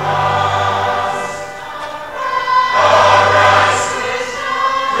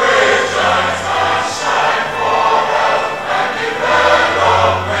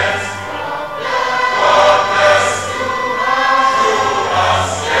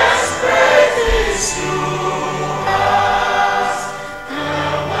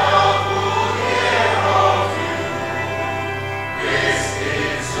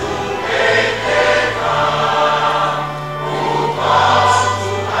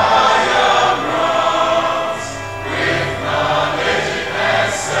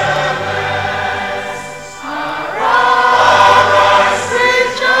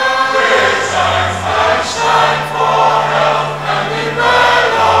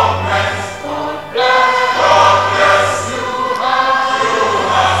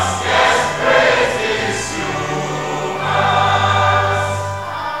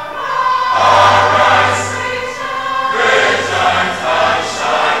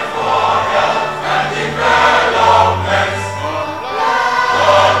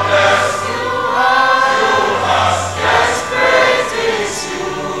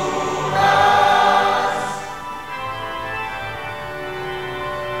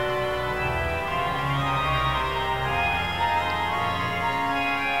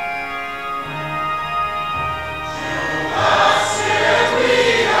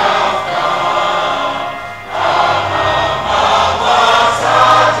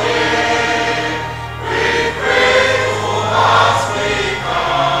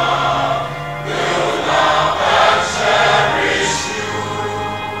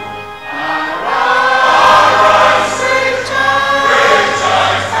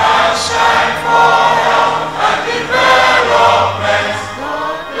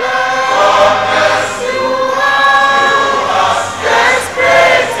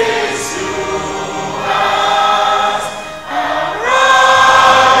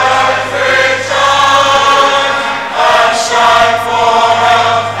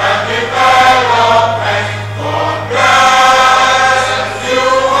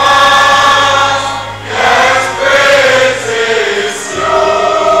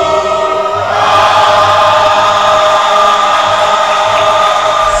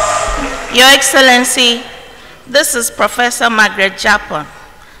 Excellency, this is Professor Margaret Gyapong,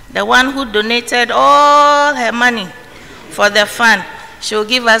 the one who donated all her money for the fund. She will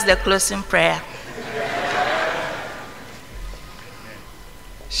give us the closing prayer.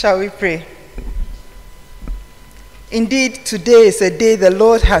 Shall we pray? Indeed, today is a day the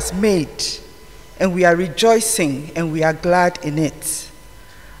Lord has made, and we are rejoicing and we are glad in it.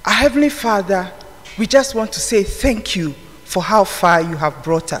 Our Heavenly Father, we just want to say thank you for how far you have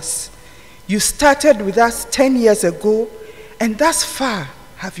brought us. You started with us 10 years ago, and thus far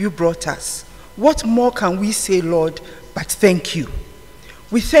have you brought us. What more can we say, Lord, but thank you?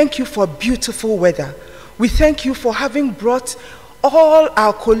 We thank you for beautiful weather. We thank you for having brought all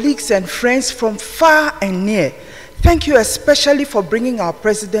our colleagues and friends from far and near. Thank you especially for bringing our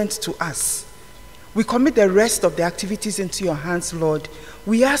president to us. We commit the rest of the activities into your hands, Lord.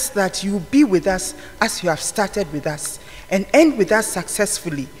 We ask that you be with us as you have started with us and end with us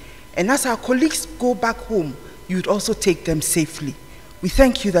successfully. And as our colleagues go back home, you'd also take them safely. We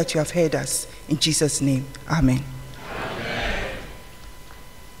thank you that you have heard us. In Jesus' name, amen.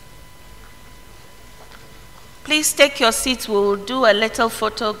 Please take your seats. We will do a little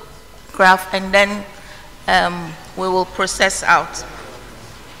photograph and then we will process out.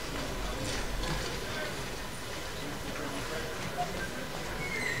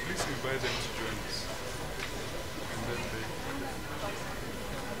 Please invite them to join us.